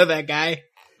 I don't know that guy.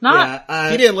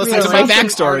 He didn't listen to my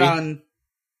backstory.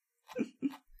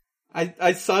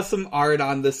 I saw some art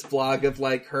on this blog of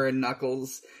like her and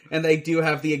Knuckles, and they do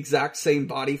have the exact same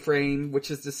body frame, which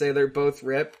is to say they're both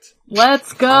ripped.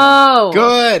 Let's go!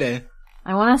 Good!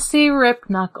 I want to see ripped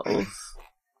Knuckles.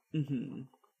 Mm-hmm.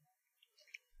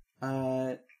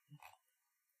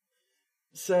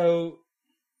 So,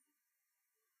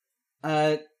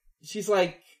 she's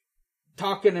like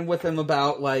talking with him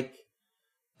about like,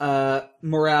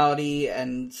 morality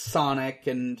and Sonic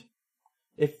and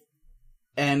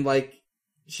like,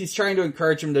 she's trying to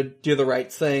encourage him to do the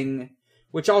right thing,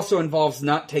 which also involves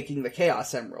not taking the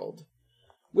Chaos Emerald,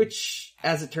 which,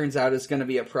 as it turns out, is going to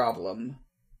be a problem.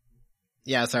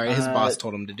 Yeah, sorry, his boss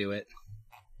told him to do it.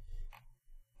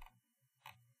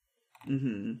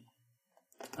 Mm-hmm.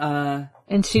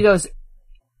 And she goes,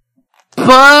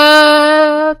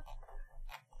 but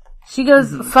she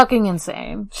goes fucking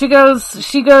insane. She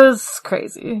goes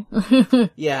crazy.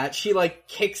 Yeah, she like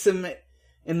kicks him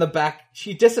in the back.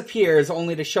 She disappears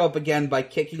only to show up again by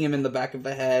kicking him in the back of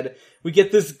the head. We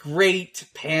get this great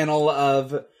panel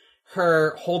of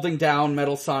her holding down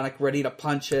Metal Sonic, ready to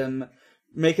punch him,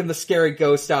 making the scary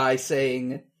ghost eye,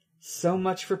 saying, "So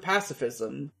much for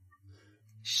pacifism."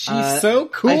 She's so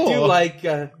cool. I do like,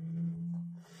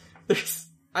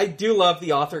 I do love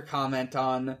the author comment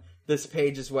on this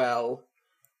page as well.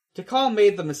 Tikal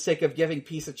made the mistake of giving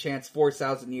peace a chance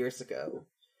 4,000 years ago.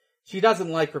 She doesn't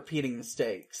like repeating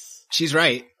mistakes. She's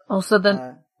right. Also,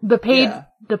 the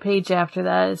page after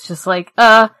that is just like,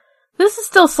 this is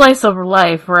still slice of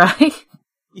life, right?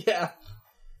 Yeah.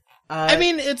 I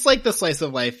mean, it's like the slice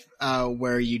of life,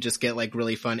 where you just get like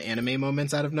really fun anime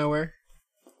moments out of nowhere.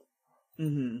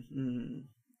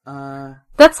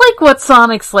 That's like what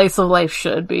Sonic Slice of Life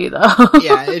should be, though.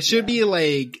 Yeah, it should be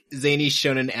like zany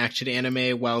shonen action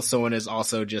anime while someone is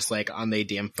also just like on their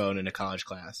damn phone in a college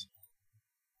class.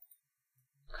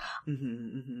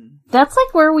 That's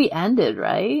like where we ended,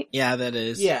 right? Yeah, that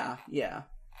is. Yeah.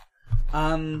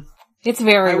 It's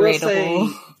very I will readable. say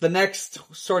the next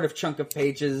sort of chunk of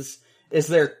pages is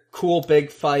their cool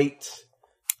big fight.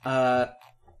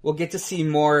 We'll get to see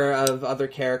more of other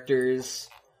characters.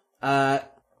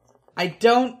 I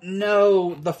don't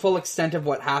know the full extent of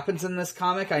what happens in this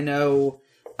comic. I know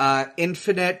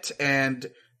Infinite and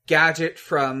Gadget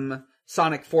from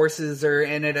Sonic Forces are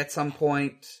in it at some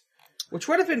point, which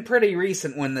would have been pretty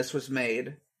recent when this was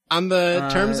made. On the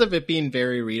terms of it being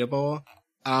very readable,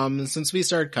 since we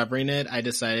started covering it, I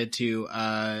decided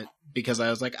to, because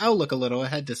I was like, I'll look a little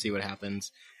ahead to see what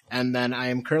happens. And then I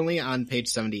am currently on page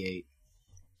 78.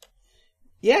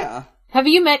 Yeah. Have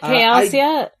you met Chaos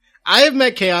yet? I have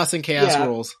met Chaos and Chaos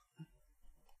rules.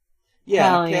 Yeah,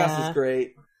 Hell Chaos yeah. is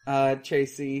great.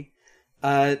 Chasey.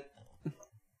 I'm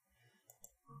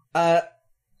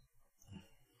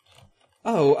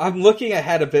looking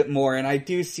ahead a bit more, and I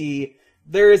do see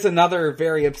there is another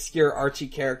very obscure Archie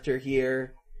character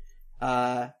here.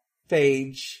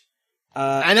 Phage.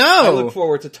 I know! I look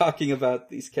forward to talking about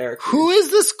these characters. Who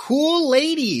is this cool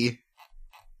lady?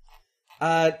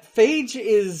 Phage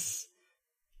is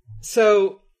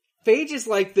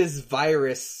like this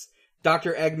virus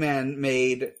Dr. Eggman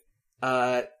made,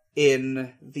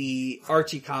 in the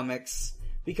Archie comics,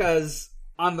 because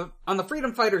on the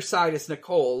Freedom Fighter side is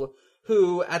Nicole,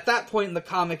 who at that point in the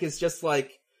comic is just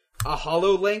like a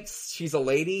HoloLynx. She's a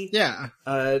lady. Yeah.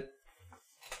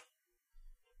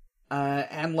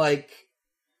 And like,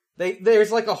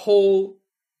 there's like a whole,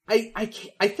 I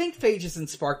think Phage is in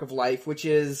Spark of Life, which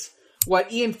is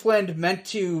what Ian Flynn meant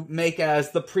to make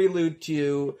as the prelude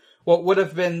to what would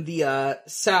have been the,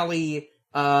 Sally,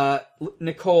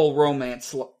 Nicole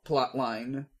romance plot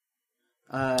line.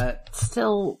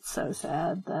 Still so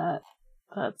sad that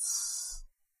that's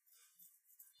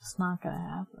just not gonna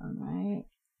happen, right?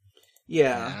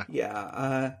 Yeah.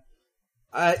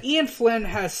 Ian Flynn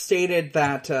has stated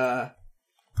that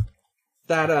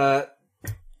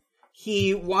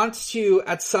he wants to,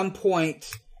 at some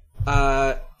point,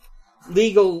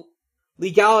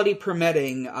 legality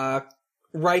permitting,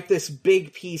 write this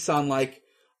big piece on, like,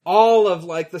 all of,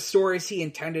 like, the stories he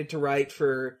intended to write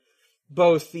for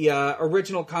both the,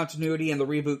 original continuity and the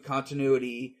reboot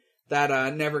continuity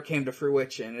that, never came to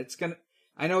fruition.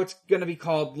 I know it's gonna be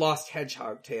called Lost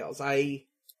Hedgehog Tales. I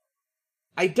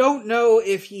don't know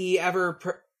if he ever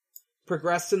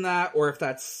progressed in that, or if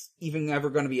that's even ever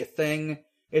gonna be a thing.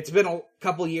 It's been a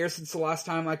couple years since the last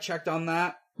time I checked on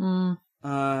that.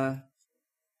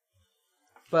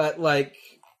 But, like,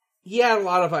 he had a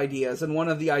lot of ideas, and one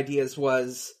of the ideas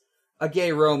was a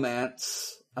gay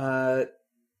romance.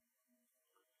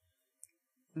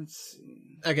 Let's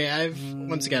see. Okay, I've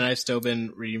still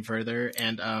been reading further,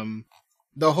 and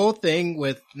the whole thing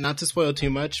with, not to spoil too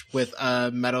much, with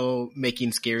Metal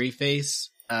making scary face,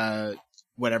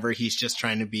 whatever he's just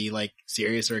trying to be like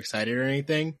serious or excited or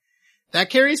anything, that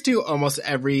carries to almost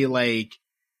every like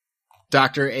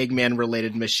Dr. Eggman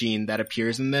related machine that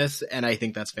appears in this, and I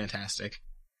think that's fantastic.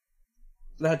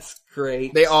 That's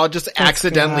great. They all just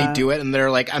accidentally do it, and they're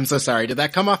like, I'm so sorry, did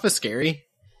that come off as scary?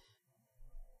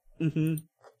 Mm-hmm.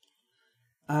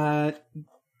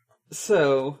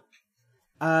 So,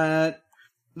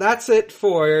 that's it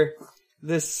for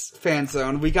this fan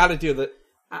zone. We gotta do the,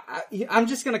 I'm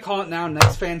just gonna call it now.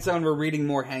 Next fan zone, we're reading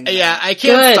more Hangin. Yeah, I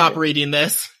can't stop reading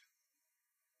this.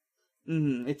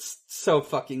 It's so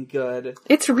fucking good.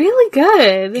 It's really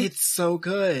good. It's so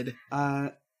good.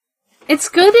 It's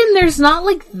good, and there's not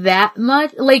like that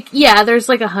much, like, yeah, there's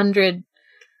like 100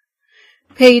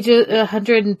 pages,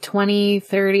 120,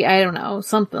 30, I don't know,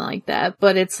 something like that,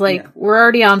 but it's like, we're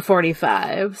already on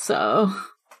 45, so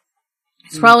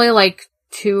it's probably like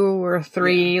 2 or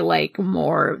 3, like,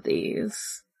 more of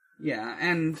these. Yeah,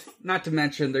 and not to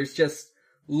mention, there's just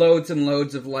loads and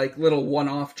loads of, like, little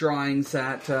one-off drawings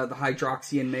that the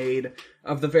Hydroxian made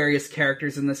of the various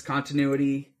characters in this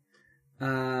continuity.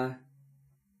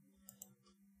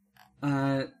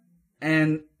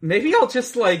 And maybe I'll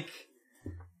just, like,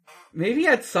 maybe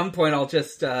at some point I'll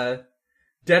just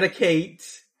dedicate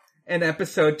an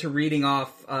episode to reading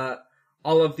off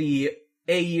all of the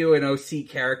AU and OC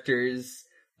characters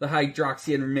the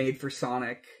Hydroxian made for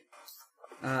Sonic.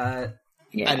 I'd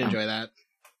enjoy that.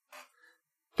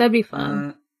 That'd be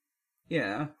fun.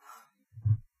 Yeah.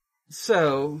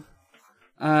 So,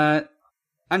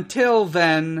 until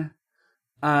then,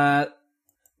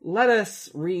 let us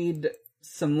read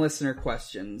some listener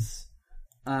questions.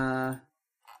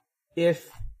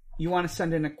 If you want to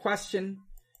send in a question,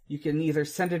 you can either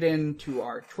send it in to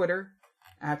our Twitter,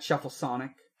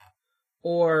 @ShuffleSonic,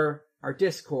 or our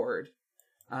Discord,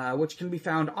 which can be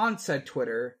found on said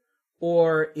Twitter,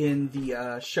 or in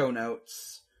the show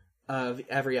notes of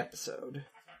every episode.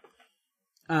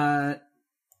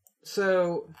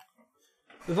 So,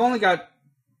 we've only got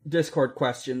Discord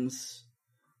questions.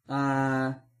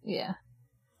 Yeah.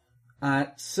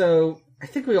 So, I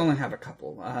think we only have a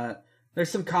couple. There's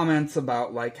some comments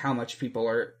about, like, how much people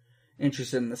are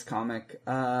interested in this comic.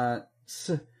 And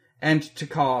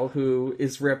Takal, who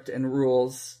is ripped and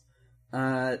rules.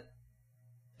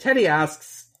 Teddy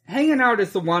asks, Hanging Out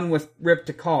is the one with Rip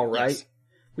Takal, right? Yes.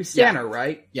 We stan her,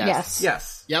 right? Yes.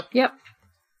 Yes. Yep.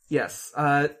 Yes.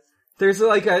 There's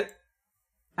like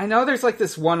I know there's like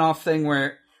this one-off thing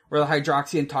where the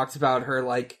Hydroxian talks about her,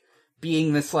 like,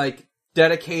 being this, like,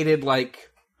 dedicated,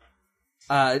 like,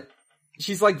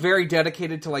 she's, like, very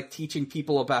dedicated to, like, teaching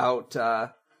people about,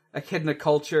 Echidna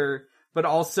culture, but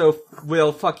also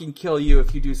will fucking kill you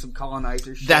if you do some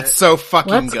colonizer shit. That's so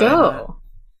fucking good. Let's go.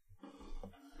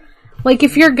 Like,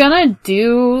 if you're gonna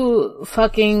do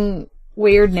fucking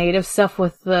weird native stuff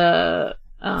with the,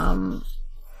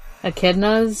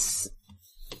 echidnas,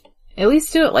 at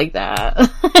least do it like that.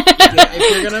 Yeah,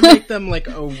 if you're gonna make them, like,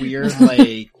 a weird,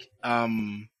 like,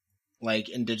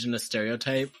 indigenous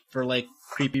stereotype for, like,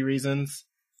 creepy reasons,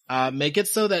 make it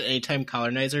so that anytime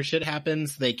colonizer shit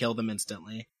happens, they kill them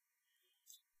instantly.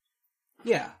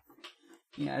 Yeah.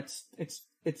 Yeah, it's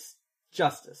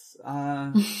justice.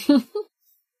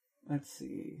 Let's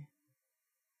see.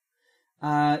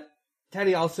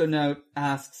 Teddy also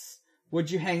asks,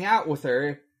 would you hang out with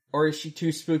her, or is she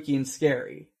too spooky and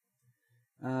scary?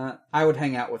 I would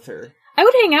hang out with her. I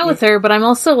would hang out with her, but I'm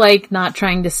also, like, not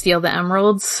trying to steal the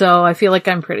emeralds, so I feel like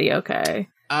I'm pretty okay.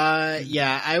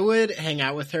 Yeah, I would hang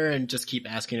out with her and just keep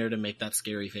asking her to make that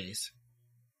scary face.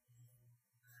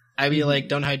 I'd be like,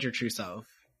 don't hide your true self.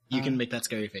 You can make that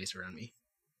scary face around me.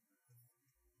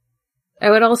 I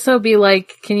would also be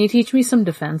like, can you teach me some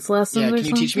defense lessons? Yeah, or can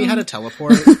you teach me something? how to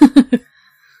teleport?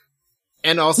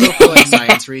 And also, for, like,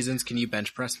 science reasons, can you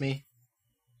bench press me?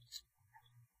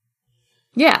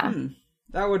 Yeah.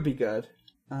 That would be good.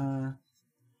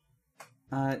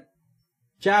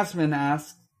 Jasmine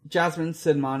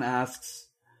Sidmon asks,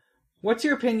 what's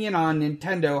your opinion on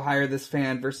Nintendo hire this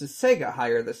fan versus Sega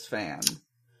hire this fan?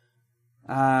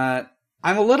 I'm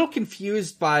a little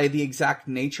confused by the exact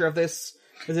nature of this.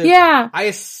 Yeah. I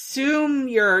assume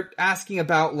you're asking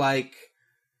about, like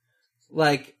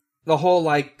the whole,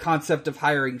 like, concept of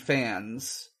hiring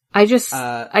fans. I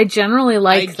generally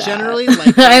like that. I generally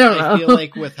like that. I don't know. I feel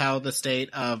like with how the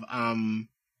state of,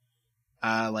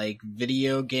 like,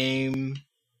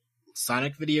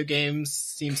 Sonic video games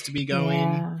seems to be going.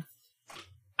 Yeah.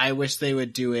 I wish they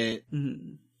would do it.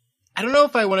 I don't know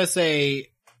if I want to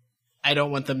say I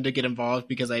don't want them to get involved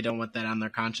because I don't want that on their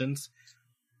conscience.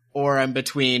 Or I'm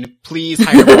between, please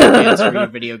hire more fans for your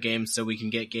video games so we can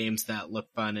get games that look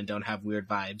fun and don't have weird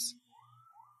vibes.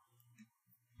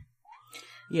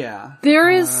 Yeah. There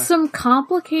is some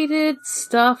complicated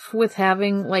stuff with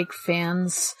having, like,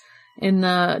 fans in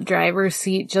the driver's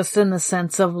seat, just in the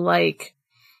sense of, like,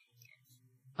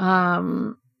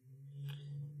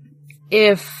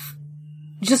 if,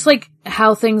 just, like,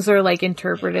 how things are, like,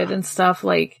 interpreted and stuff,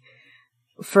 like,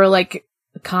 for, like,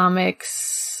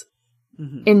 comics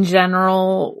in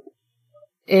general,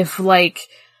 if, like,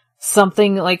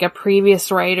 something, like, a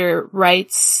previous writer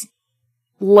writes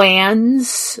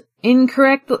lands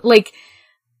incorrect, like,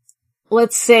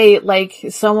 let's say, like,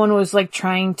 someone was, like,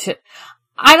 trying to,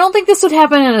 I don't think this would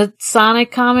happen in a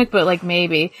Sonic comic, but, like,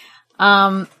 maybe,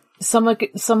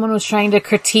 someone was trying to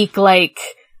critique, like,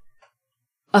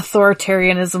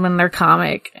 authoritarianism in their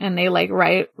comic, and they, like,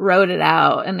 wrote it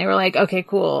out, and they were like, okay,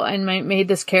 cool, and made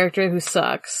this character who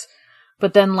sucks.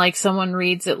 But then, like, someone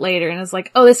reads it later and is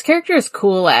like, oh, this character is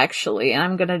cool, actually, and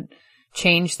I'm gonna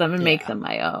change them and make them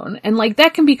my own. And, like,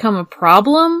 that can become a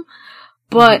problem,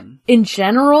 but in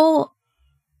general,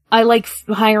 I like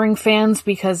hiring fans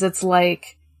because it's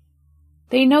like,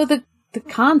 they know the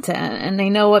content, and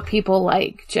they know what people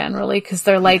like, generally, because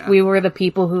they're like, we were the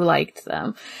people who liked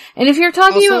them. And if you're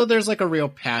talking also, there's, like, a real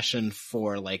passion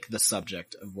for, like, the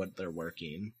subject of what they're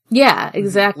working. Yeah,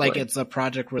 exactly. Like, it's a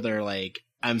project where they're like,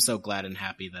 I'm so glad and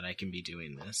happy that I can be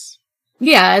doing this.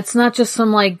 Yeah, it's not just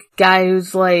some, like, guy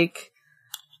who's like,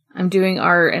 I'm doing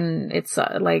art and it's,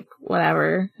 like,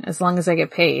 whatever, as long as I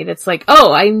get paid. It's like,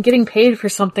 oh, I'm getting paid for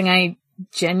something I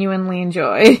genuinely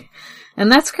enjoy.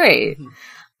 And that's great.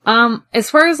 As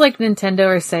far as, like, Nintendo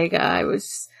or Sega,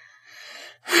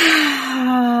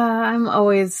 I'm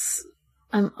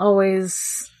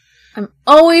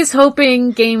always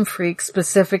hoping Game Freak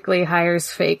specifically hires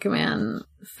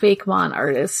Fakemon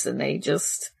artists, and they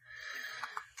just,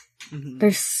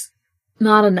 there's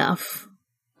not enough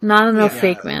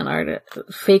Fakemon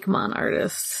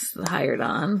artists hired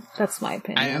on. That's my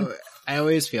opinion. I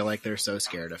always feel like they're so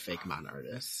scared of Fakemon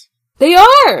artists. They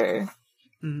are!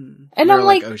 And You're I'm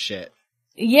like, oh shit.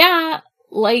 Yeah,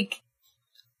 like,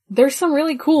 there's some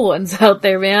really cool ones out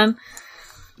there, man.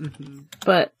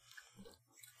 But,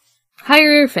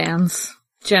 hire your fans,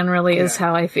 generally, is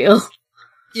how I feel.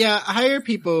 Yeah, hire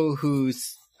people who,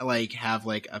 like, have,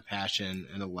 like, a passion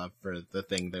and a love for the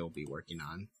thing they will be working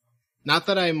on. Not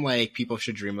that I'm, like, people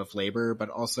should dream of labor, but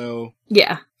also...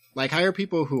 Yeah. Like, hire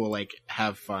people who will, like,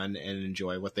 have fun and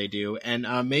enjoy what they do, and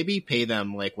maybe pay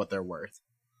them, like, what they're worth.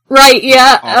 Right,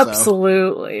 yeah, also.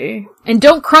 Absolutely. And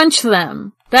don't crunch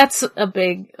them. That's a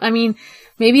big, I mean,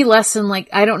 maybe less in, like,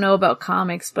 I don't know about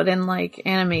comics, but in, like,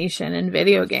 animation and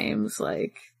video games,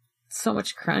 like, so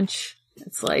much crunch.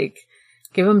 It's like,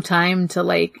 give them time to,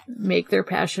 like, make their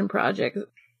passion project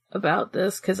about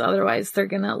this, because otherwise they're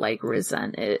gonna, like,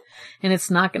 resent it, and it's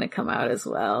not gonna come out as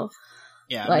well.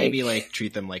 Yeah, like, maybe, like,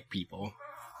 treat them like people.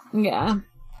 Yeah.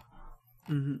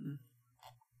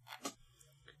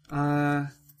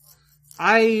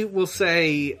 I will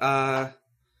say, Sega,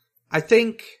 I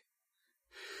think,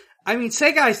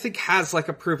 has, like,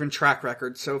 a proven track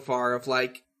record so far of,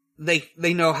 like,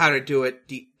 they know how to do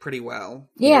it pretty well.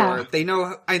 Yeah. Or they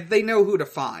know who to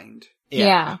find.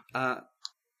 Yeah.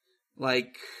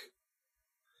 Like,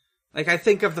 I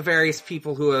think of the various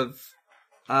people who have,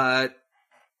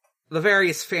 the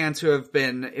various fans who have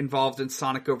been involved in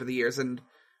Sonic over the years, and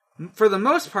for the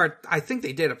most part, I think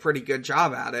they did a pretty good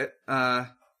job at it.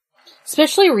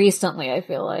 Especially recently, I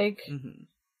feel like.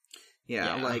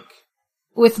 Yeah, like...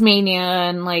 With Mania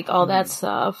and, like, all that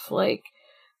stuff, like,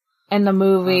 and the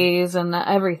movies and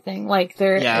everything, like,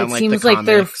 it seems like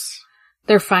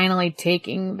they're finally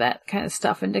taking that kind of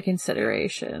stuff into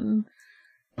consideration.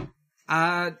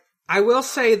 I will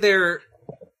say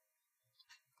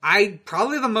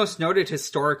probably the most noted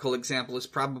historical example is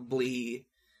probably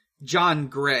John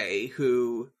Gray,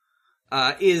 who,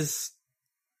 is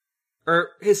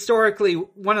historically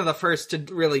one of the first to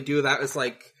really do that. Was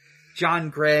like John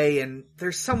Gray, and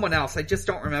there's someone else, I just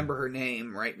don't remember her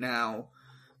name right now,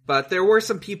 but there were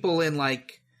some people in,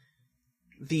 like,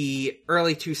 the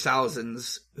early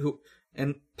 2000s who,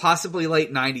 and possibly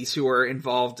late 90s, who were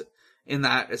involved in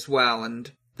that as well,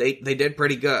 and they did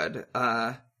pretty good.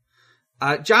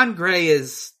 John Gray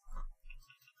is,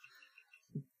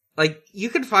 like, you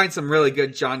can find some really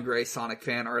good John Gray Sonic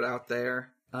fan art out there.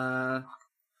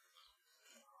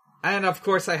 And of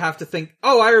course I have to think,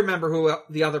 I remember who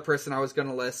the other person I was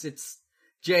gonna list. It's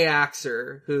Jay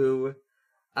Axer, who,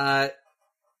 who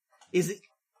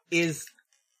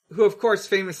of course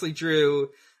famously drew,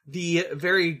 the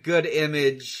very good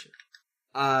image,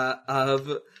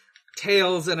 of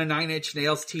Tails in a Nine Inch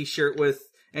Nails t-shirt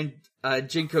and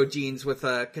Jinko jeans with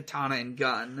a katana and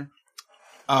gun.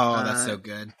 Oh, that's so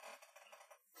good.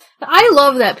 I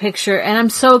love that picture, and I'm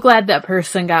so glad that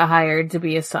person got hired to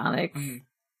be a Sonic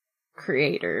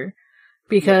creator,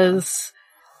 because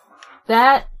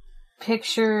that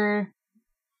picture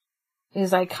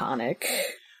is iconic.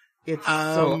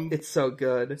 It's so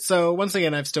good. So once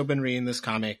again, I've still been reading this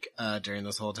comic during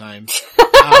this whole time.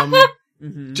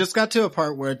 Just got to a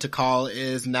part where Tikal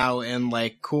is now in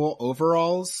like cool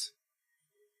overalls.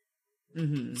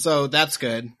 So that's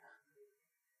good.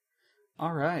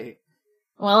 All right.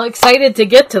 Well, excited to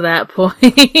get to that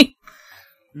point.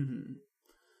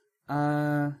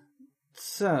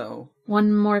 So.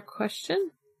 One more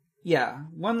question? Yeah,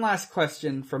 one last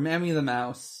question from Emmy the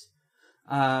Mouse.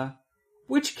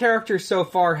 Which character so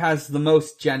far has the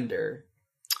most gender?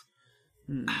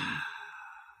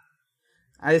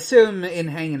 I assume in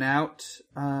Hanging Out.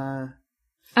 I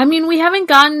mean, we haven't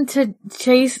gotten to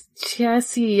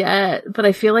Jesse yet, but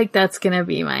I feel like that's gonna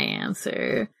be my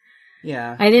answer.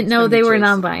 Yeah. I didn't know they were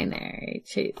non-binary.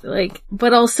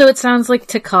 But also it sounds like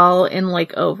Tikal in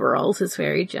like overalls is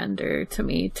very gender to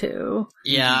me too.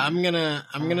 Yeah, I'm gonna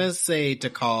say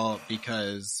Tikal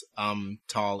because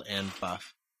tall and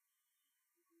buff.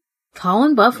 Tall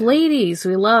and buff ladies,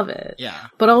 we love it. Yeah.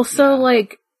 But also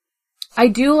like I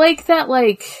do like that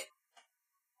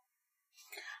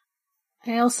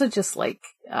I also just like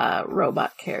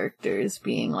robot characters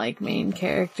being like main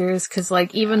characters, cuz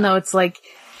like even though it's like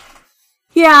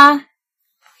yeah,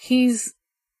 he's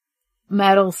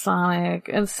Metal Sonic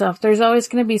and stuff, there's always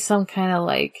going to be some kind of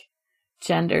like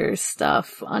gender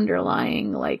stuff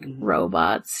underlying like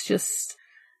robots, just,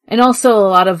 and also a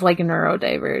lot of like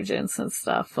neurodivergence and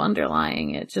stuff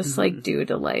underlying it, just like due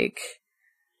to like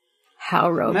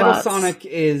how robots. Metal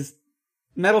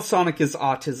Sonic is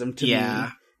autism to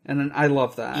me. And I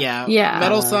love that. Yeah.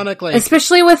 Metal Sonic, like,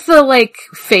 especially with the like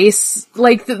face,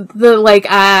 like the like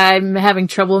I'm having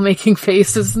trouble making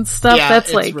faces and stuff. Yeah, that's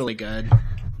it's like really good.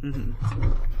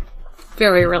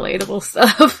 Very relatable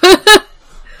stuff.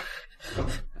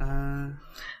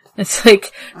 It's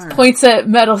like points at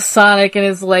Metal Sonic and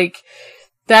is like,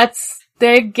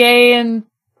 they're gay and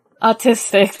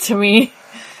autistic to me.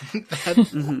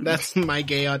 That's my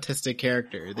gay autistic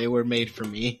character. They were made for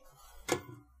me.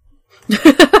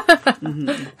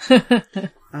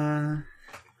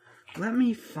 Let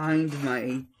me find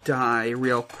my die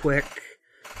real quick.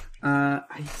 I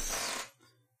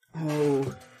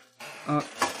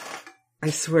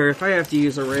swear, if I have to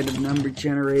use a random number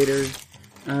generator,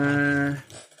 let's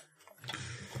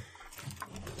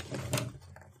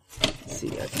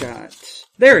see,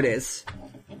 there it is.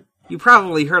 You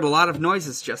probably heard a lot of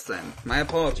noises just then. My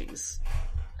apologies.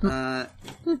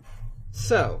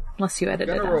 So, unless you edit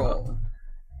it out. Gonna roll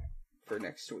for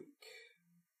next week.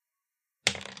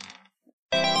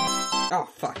 Oh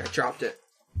fuck, I dropped it.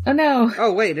 Oh no.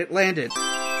 Oh wait, it landed.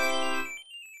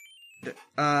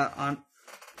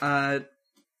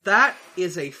 That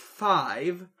is a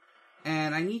 5,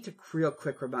 and I need to real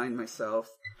quick remind myself.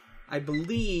 I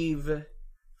believe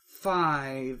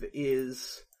 5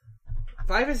 is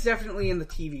definitely in the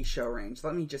TV show range.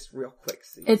 Let me just real quick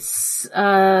see. It's,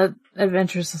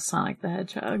 Adventures of Sonic the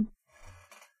Hedgehog.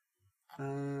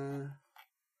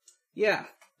 Yeah,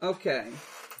 okay.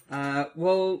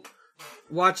 We'll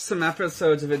watch some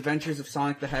episodes of Adventures of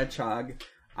Sonic the Hedgehog.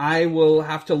 I will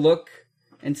have to look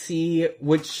and see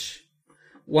which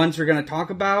ones we're gonna talk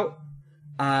about.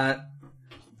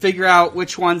 Figure out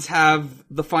which ones have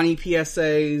the funny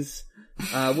PSAs,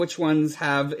 which ones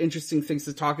have interesting things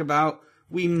to talk about.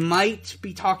 We might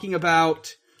be talking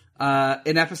about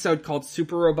an episode called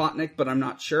Super Robotnik, but I'm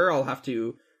not sure. I'll have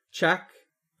to check.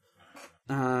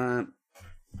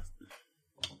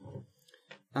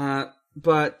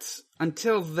 But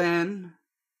until then,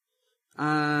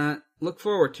 look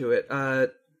forward to it.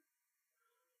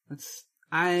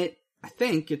 I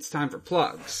think it's time for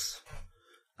plugs.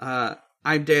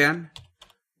 I'm Dan.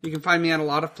 You can find me at a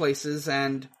lot of places,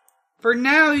 and for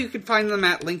now, you can find them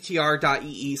at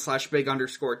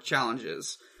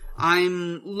linktr.ee/big_challenges.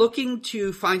 I'm looking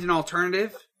to find an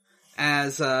alternative,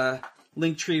 as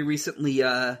Linktree recently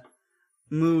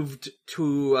moved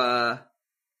to.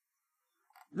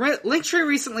 Linktree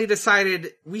recently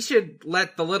decided we should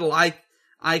let the little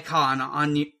icon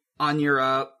on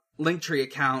your Linktree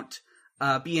account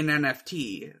be an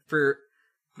NFT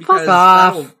because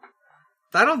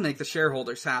that'll make the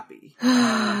shareholders happy.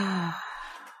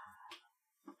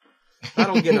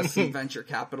 That'll get us some venture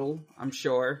capital, I'm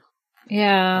sure.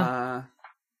 Yeah.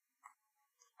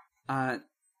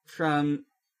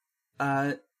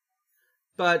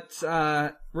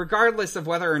 But regardless of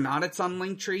whether or not it's on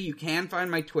Linktree, you can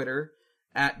find my Twitter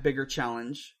at Bigger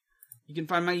Challenge. You can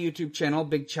find my YouTube channel,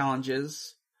 Big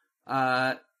Challenges.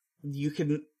 You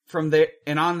can, from there,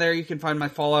 and on there you can find my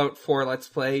Fallout 4 Let's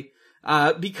Play.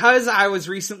 Because I was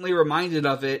recently reminded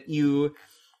of it, you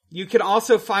can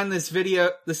also find this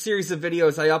the series of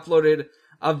videos I uploaded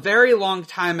a very long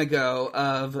time ago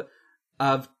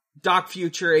of Doc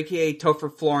Future, aka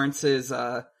Topher Florence's,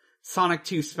 Sonic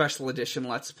 2 Special Edition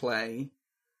Let's Play.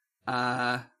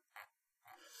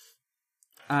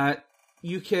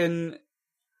 You can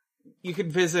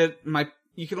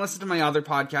listen to my other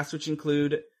podcasts, which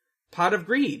include Pot of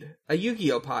Greed, a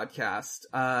Yu-Gi-Oh podcast.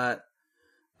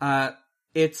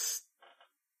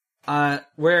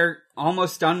 We're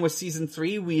almost done with season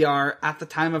 3. We are, at the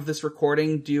time of this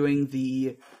recording, doing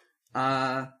the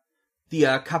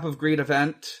Cup of Greed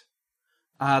event.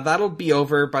 That'll be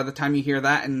over by the time you hear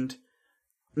that, and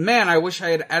man, I wish I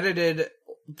had edited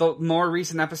the more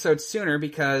recent episodes sooner,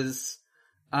 because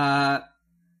by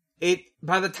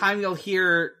the time you'll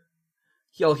hear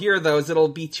those, it'll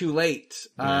be too late.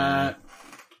 I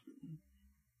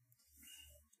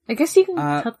guess you can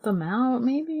cut them out,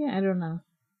 maybe? I don't know.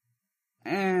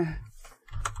 Yeah,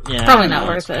 probably not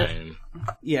worth it.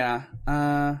 Yeah.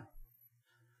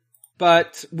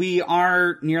 But we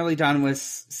are nearly done with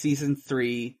season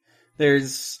 3.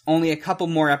 There's only a couple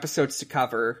more episodes to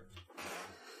cover.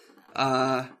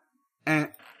 And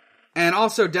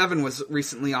also Devin was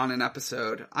recently on an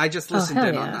episode. I just listened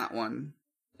in on that one.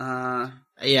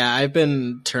 Yeah, I've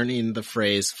been turning the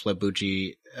phrase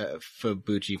Flabucci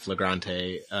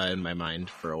Flagrante in my mind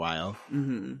for a while.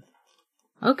 Mm-hmm.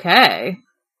 Okay.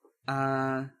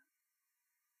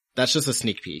 That's just a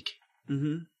sneak peek.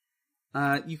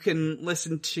 Mm-hmm. You can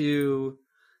listen to,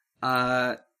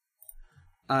 let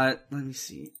me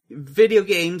see. Video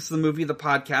Games, the Movie, the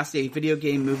Podcast, a video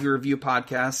game movie review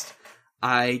podcast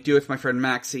I do with my friend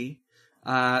Maxie.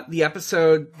 The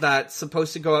episode that's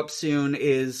supposed to go up soon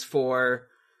is for,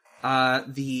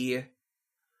 the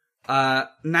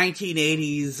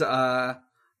 1980s,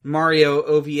 Mario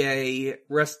OVA,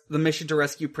 The Mission to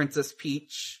Rescue Princess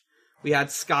Peach. We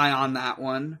had Sky on that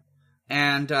one.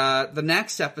 And, the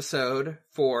next episode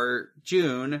for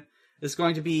June is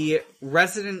going to be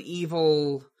Resident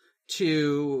Evil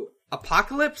 2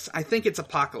 Apocalypse? I think it's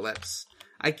Apocalypse.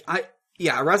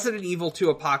 Resident Evil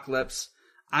 2 Apocalypse.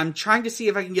 I'm trying to see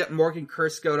if I can get Morgan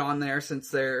Kursgoed on there, since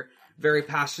they're very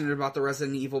passionate about the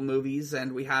Resident Evil movies,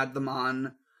 and we had them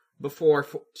on before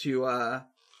to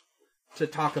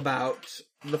talk about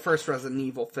the first Resident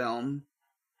Evil film.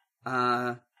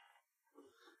 Haven't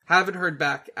heard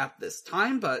back at this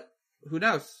time, but who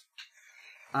knows?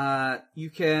 You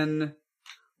can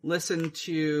listen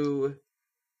to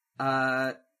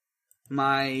my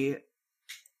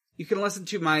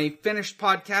finished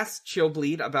podcast, Chill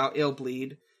Bleed, about Ill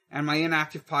Bleed, and my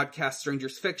inactive podcast,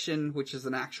 Stranger's Fiction, which is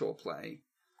an actual play.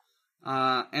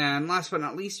 And last but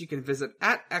not least, you can visit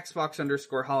at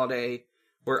Xbox_holiday,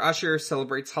 where Usher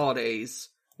celebrates holidays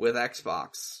with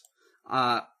Xbox.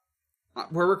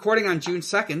 We're recording on June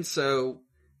 2nd, so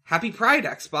happy Pride,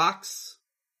 Xbox!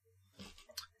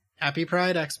 Happy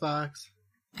Pride, Xbox!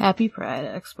 Happy Pride,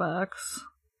 Xbox.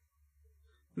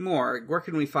 Morg, where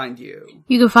can we find you?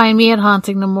 You can find me at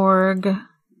Haunting the Morgue.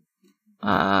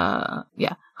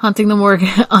 Haunting the Morgue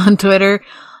on Twitter.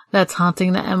 That's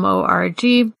Haunting the MORG.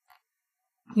 You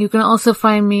can also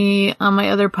find me on my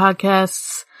other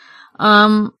podcasts.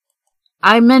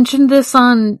 I mentioned this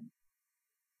on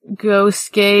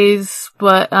Ghost Gaze,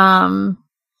 but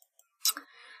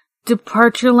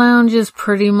Departure Lounge is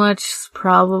pretty much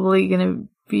probably gonna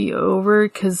be over,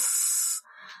 because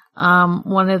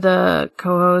one of the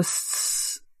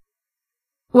co-hosts,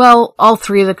 well, all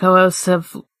 3 of the co-hosts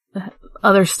have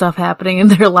other stuff happening in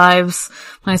their lives,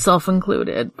 myself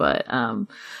included, but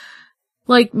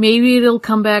maybe it'll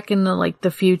come back in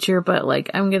the future, but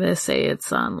I'm gonna say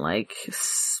it's on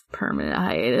permanent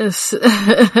hiatus.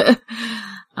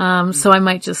 So I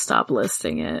might just stop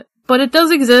listing it. But it does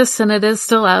exist, and it is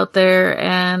still out there,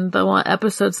 and the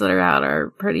episodes that are out are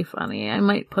pretty funny. I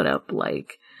might put up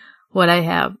what I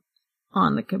have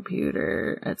on the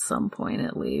computer at some point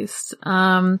at least.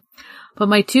 But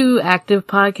my 2 active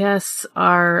podcasts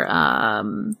are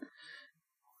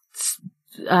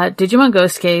Digimon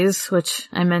Ghost Gaze, which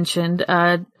I mentioned,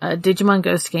 Digimon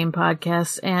Ghost Game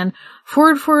podcast, and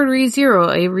Forward ReZero,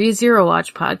 a ReZero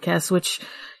Watch podcast, which,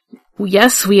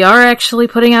 yes, we are actually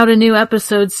putting out a new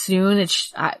episode soon.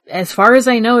 It's, as far as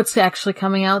I know, it's actually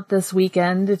coming out this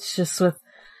weekend. It's just with,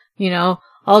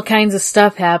 all kinds of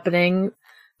stuff happening.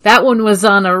 that one was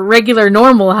on a regular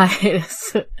normal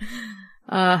hiatus.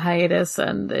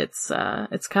 And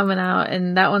it's coming out,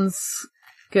 and that one's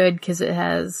good because it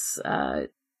has,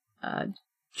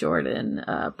 Jordan,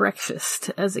 Breakfast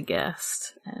as a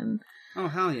guest. And, oh,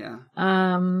 hell yeah.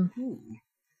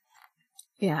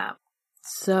 Yeah.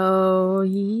 So,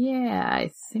 yeah, I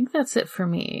think that's it for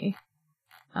me.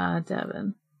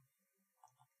 Devin.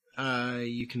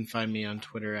 You can find me on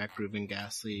Twitter at Ruben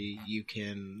Gasly. You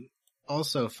can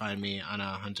also find me on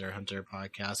a Hunter x Hunter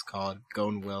podcast called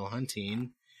Gone Will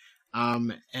Hunting.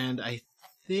 And I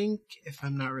think, if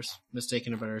I'm not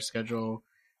mistaken about our schedule,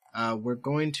 we're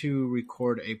going to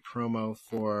record a promo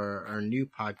for our new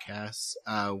podcast,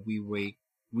 We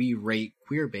Rate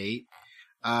Queerbait.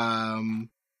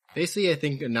 Basically, I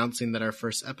think announcing that our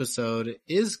first episode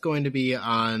is going to be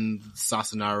on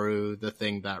Sasunaru, the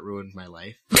thing that ruined my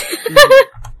life.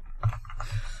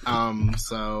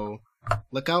 So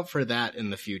look out for that in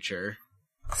the future.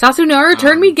 Sasunaru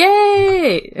turned me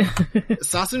gay!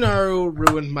 Sasunaru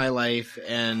ruined my life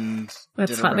and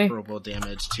That's did funny. irreparable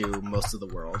damage to most of the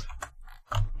world.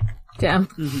 Damn.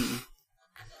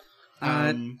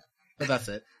 But that's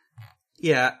it.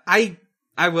 Yeah, I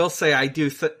will say I do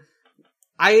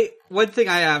one thing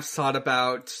I have thought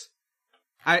about,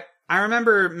 I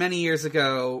remember many years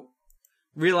ago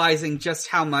realizing just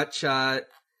how much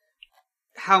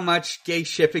gay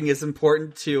shipping is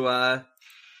important to,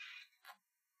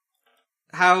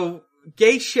 how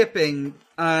gay shipping,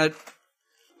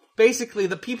 basically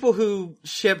the people who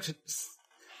shipped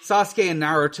Sasuke and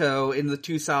Naruto in the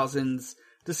 2000s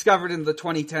discovered in the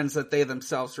 2010s that they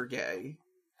themselves were gay.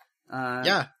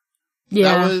 Yeah.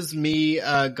 Yeah. That was me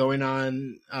going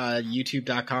on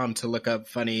YouTube.com to look up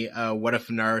funny what if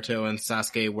Naruto and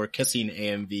Sasuke were kissing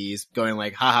AMVs, going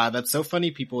like, haha, that's so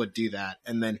funny people would do that,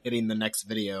 and then hitting the next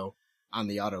video on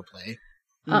the autoplay.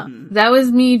 That was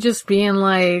me just being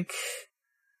like,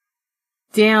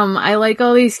 damn, I like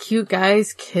all these cute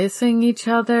guys kissing each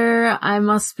other. I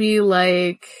must be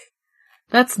like,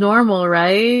 that's normal,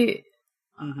 right?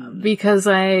 Because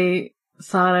I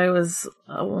thought I was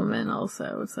a woman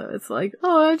also, so it's like,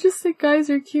 oh, I just think guys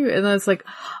are cute, and then it's like,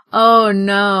 oh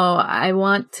no, I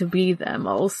want to be them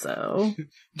also.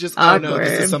 Just, oh no,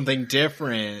 this is something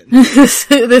different.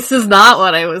 This is not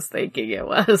what I was thinking it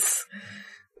was.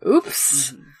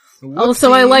 Oops.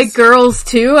 Also, I like girls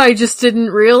too, I just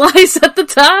didn't realize at the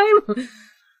time.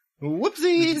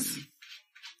 Whoopsies!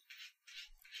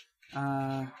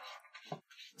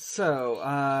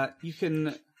 So, you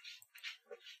can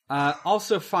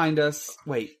also find us...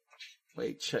 Wait,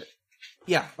 shit.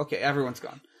 Yeah, okay, everyone's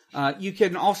gone. You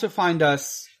can also find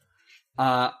us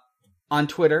on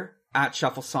Twitter, at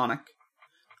ShuffleSonic,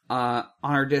 on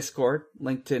our Discord,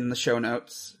 linked in the show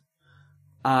notes.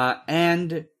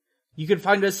 And you can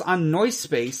find us on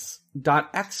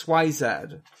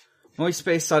Noisepace.xyz.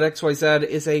 Noisepace.xyz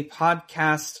is a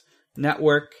podcast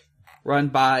network run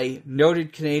by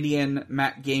noted Canadian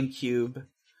Matt GameCube.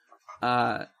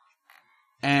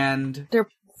 And their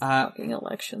fucking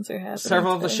elections are happening.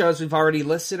 Several of the shows we've already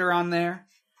listed are on there.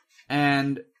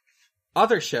 And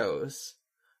other shows,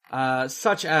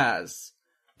 such as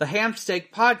the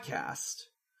Hamsteak Podcast,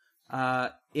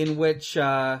 in which,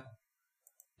 let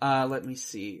me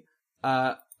see,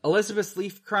 Elizabeth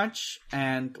Leaf Crunch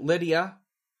and Lydia,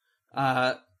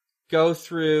 go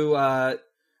through,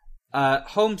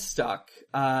 Homestuck.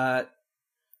 I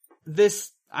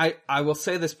will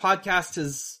say this podcast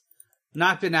has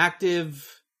not been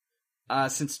active,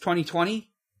 since 2020.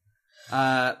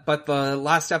 But the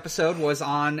last episode was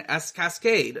on S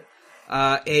Cascade,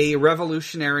 a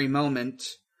revolutionary moment.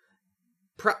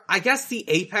 I guess the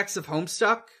apex of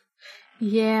Homestuck.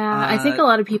 Yeah, I think a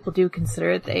lot of people do consider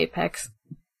it the apex.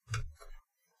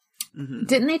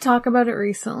 Didn't they talk about it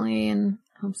recently in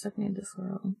Homestuck Made This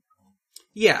World?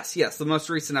 Yes. The most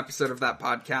recent episode of that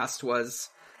podcast was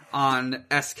on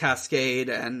S Cascade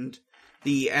and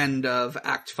the end of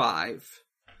Act 5.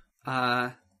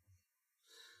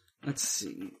 Let's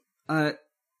see. I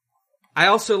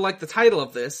also like the title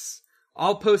of this.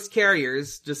 All post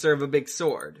carriers deserve a big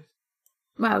sword.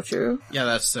 Wow, true. Yeah,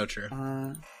 that's so true.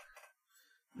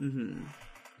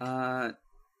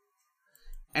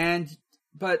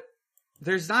 But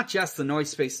there's not just the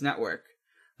Noise Space Network.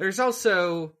 There's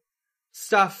also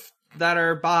stuff that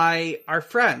are by our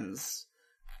friends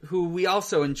who we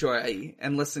also enjoy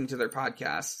and listen to their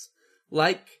podcasts,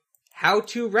 like How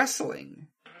to Wrestling.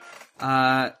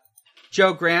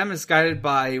 Joe Graham is guided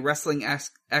by wrestling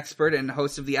expert and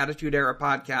host of the Attitude Era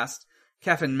podcast,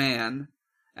 Kevin Mann,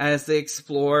 as they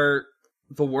explore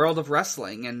the world of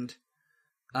wrestling. And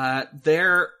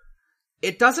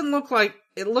it doesn't look like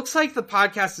it looks like the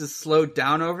podcast has slowed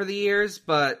down over the years,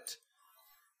 but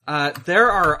there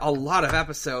are a lot of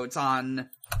episodes on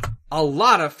a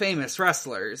lot of famous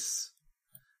wrestlers.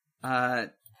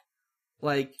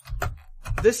 Like,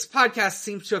 this podcast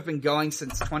seems to have been going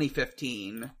since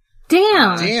 2015.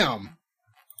 Damn!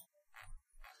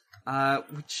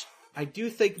 Which I do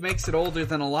think makes it older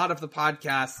than a lot of the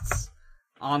podcasts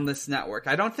on this network.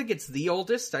 I don't think it's the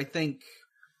oldest. I think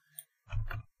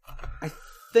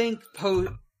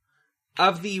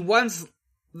of the ones,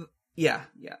 yeah.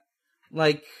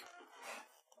 Like,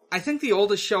 I think the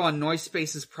oldest show on Noise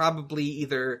Space is probably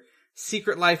either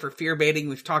Secret Life or Fear Baiting.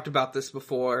 We've talked about this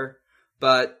before,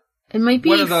 but it might be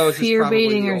one of those Fear is probably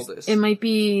Baiting, the or oldest. it might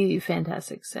be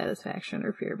Fantastic Satisfaction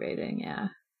or Fear Baiting. Yeah.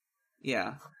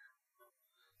 Yeah.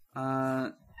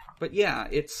 But yeah,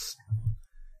 it's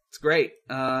great.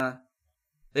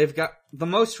 They've got the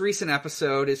most recent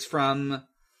episode is from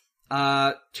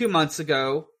 2 months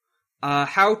ago.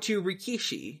 How to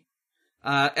Rikishi.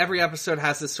 Every episode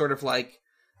has this sort of like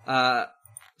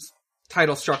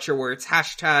title structure where it's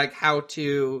hashtag how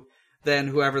to, then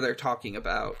whoever they're talking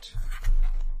about.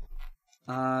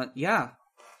 Yeah.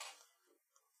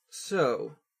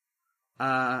 So,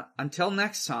 until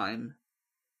next time,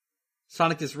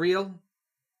 Sonic is real,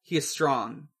 he is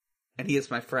strong, and he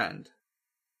is my friend.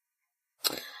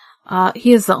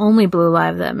 He is the only blue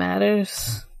live that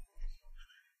matters.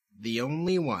 The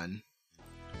only one.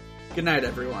 Good night,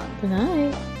 everyone. Good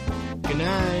night. Good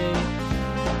night.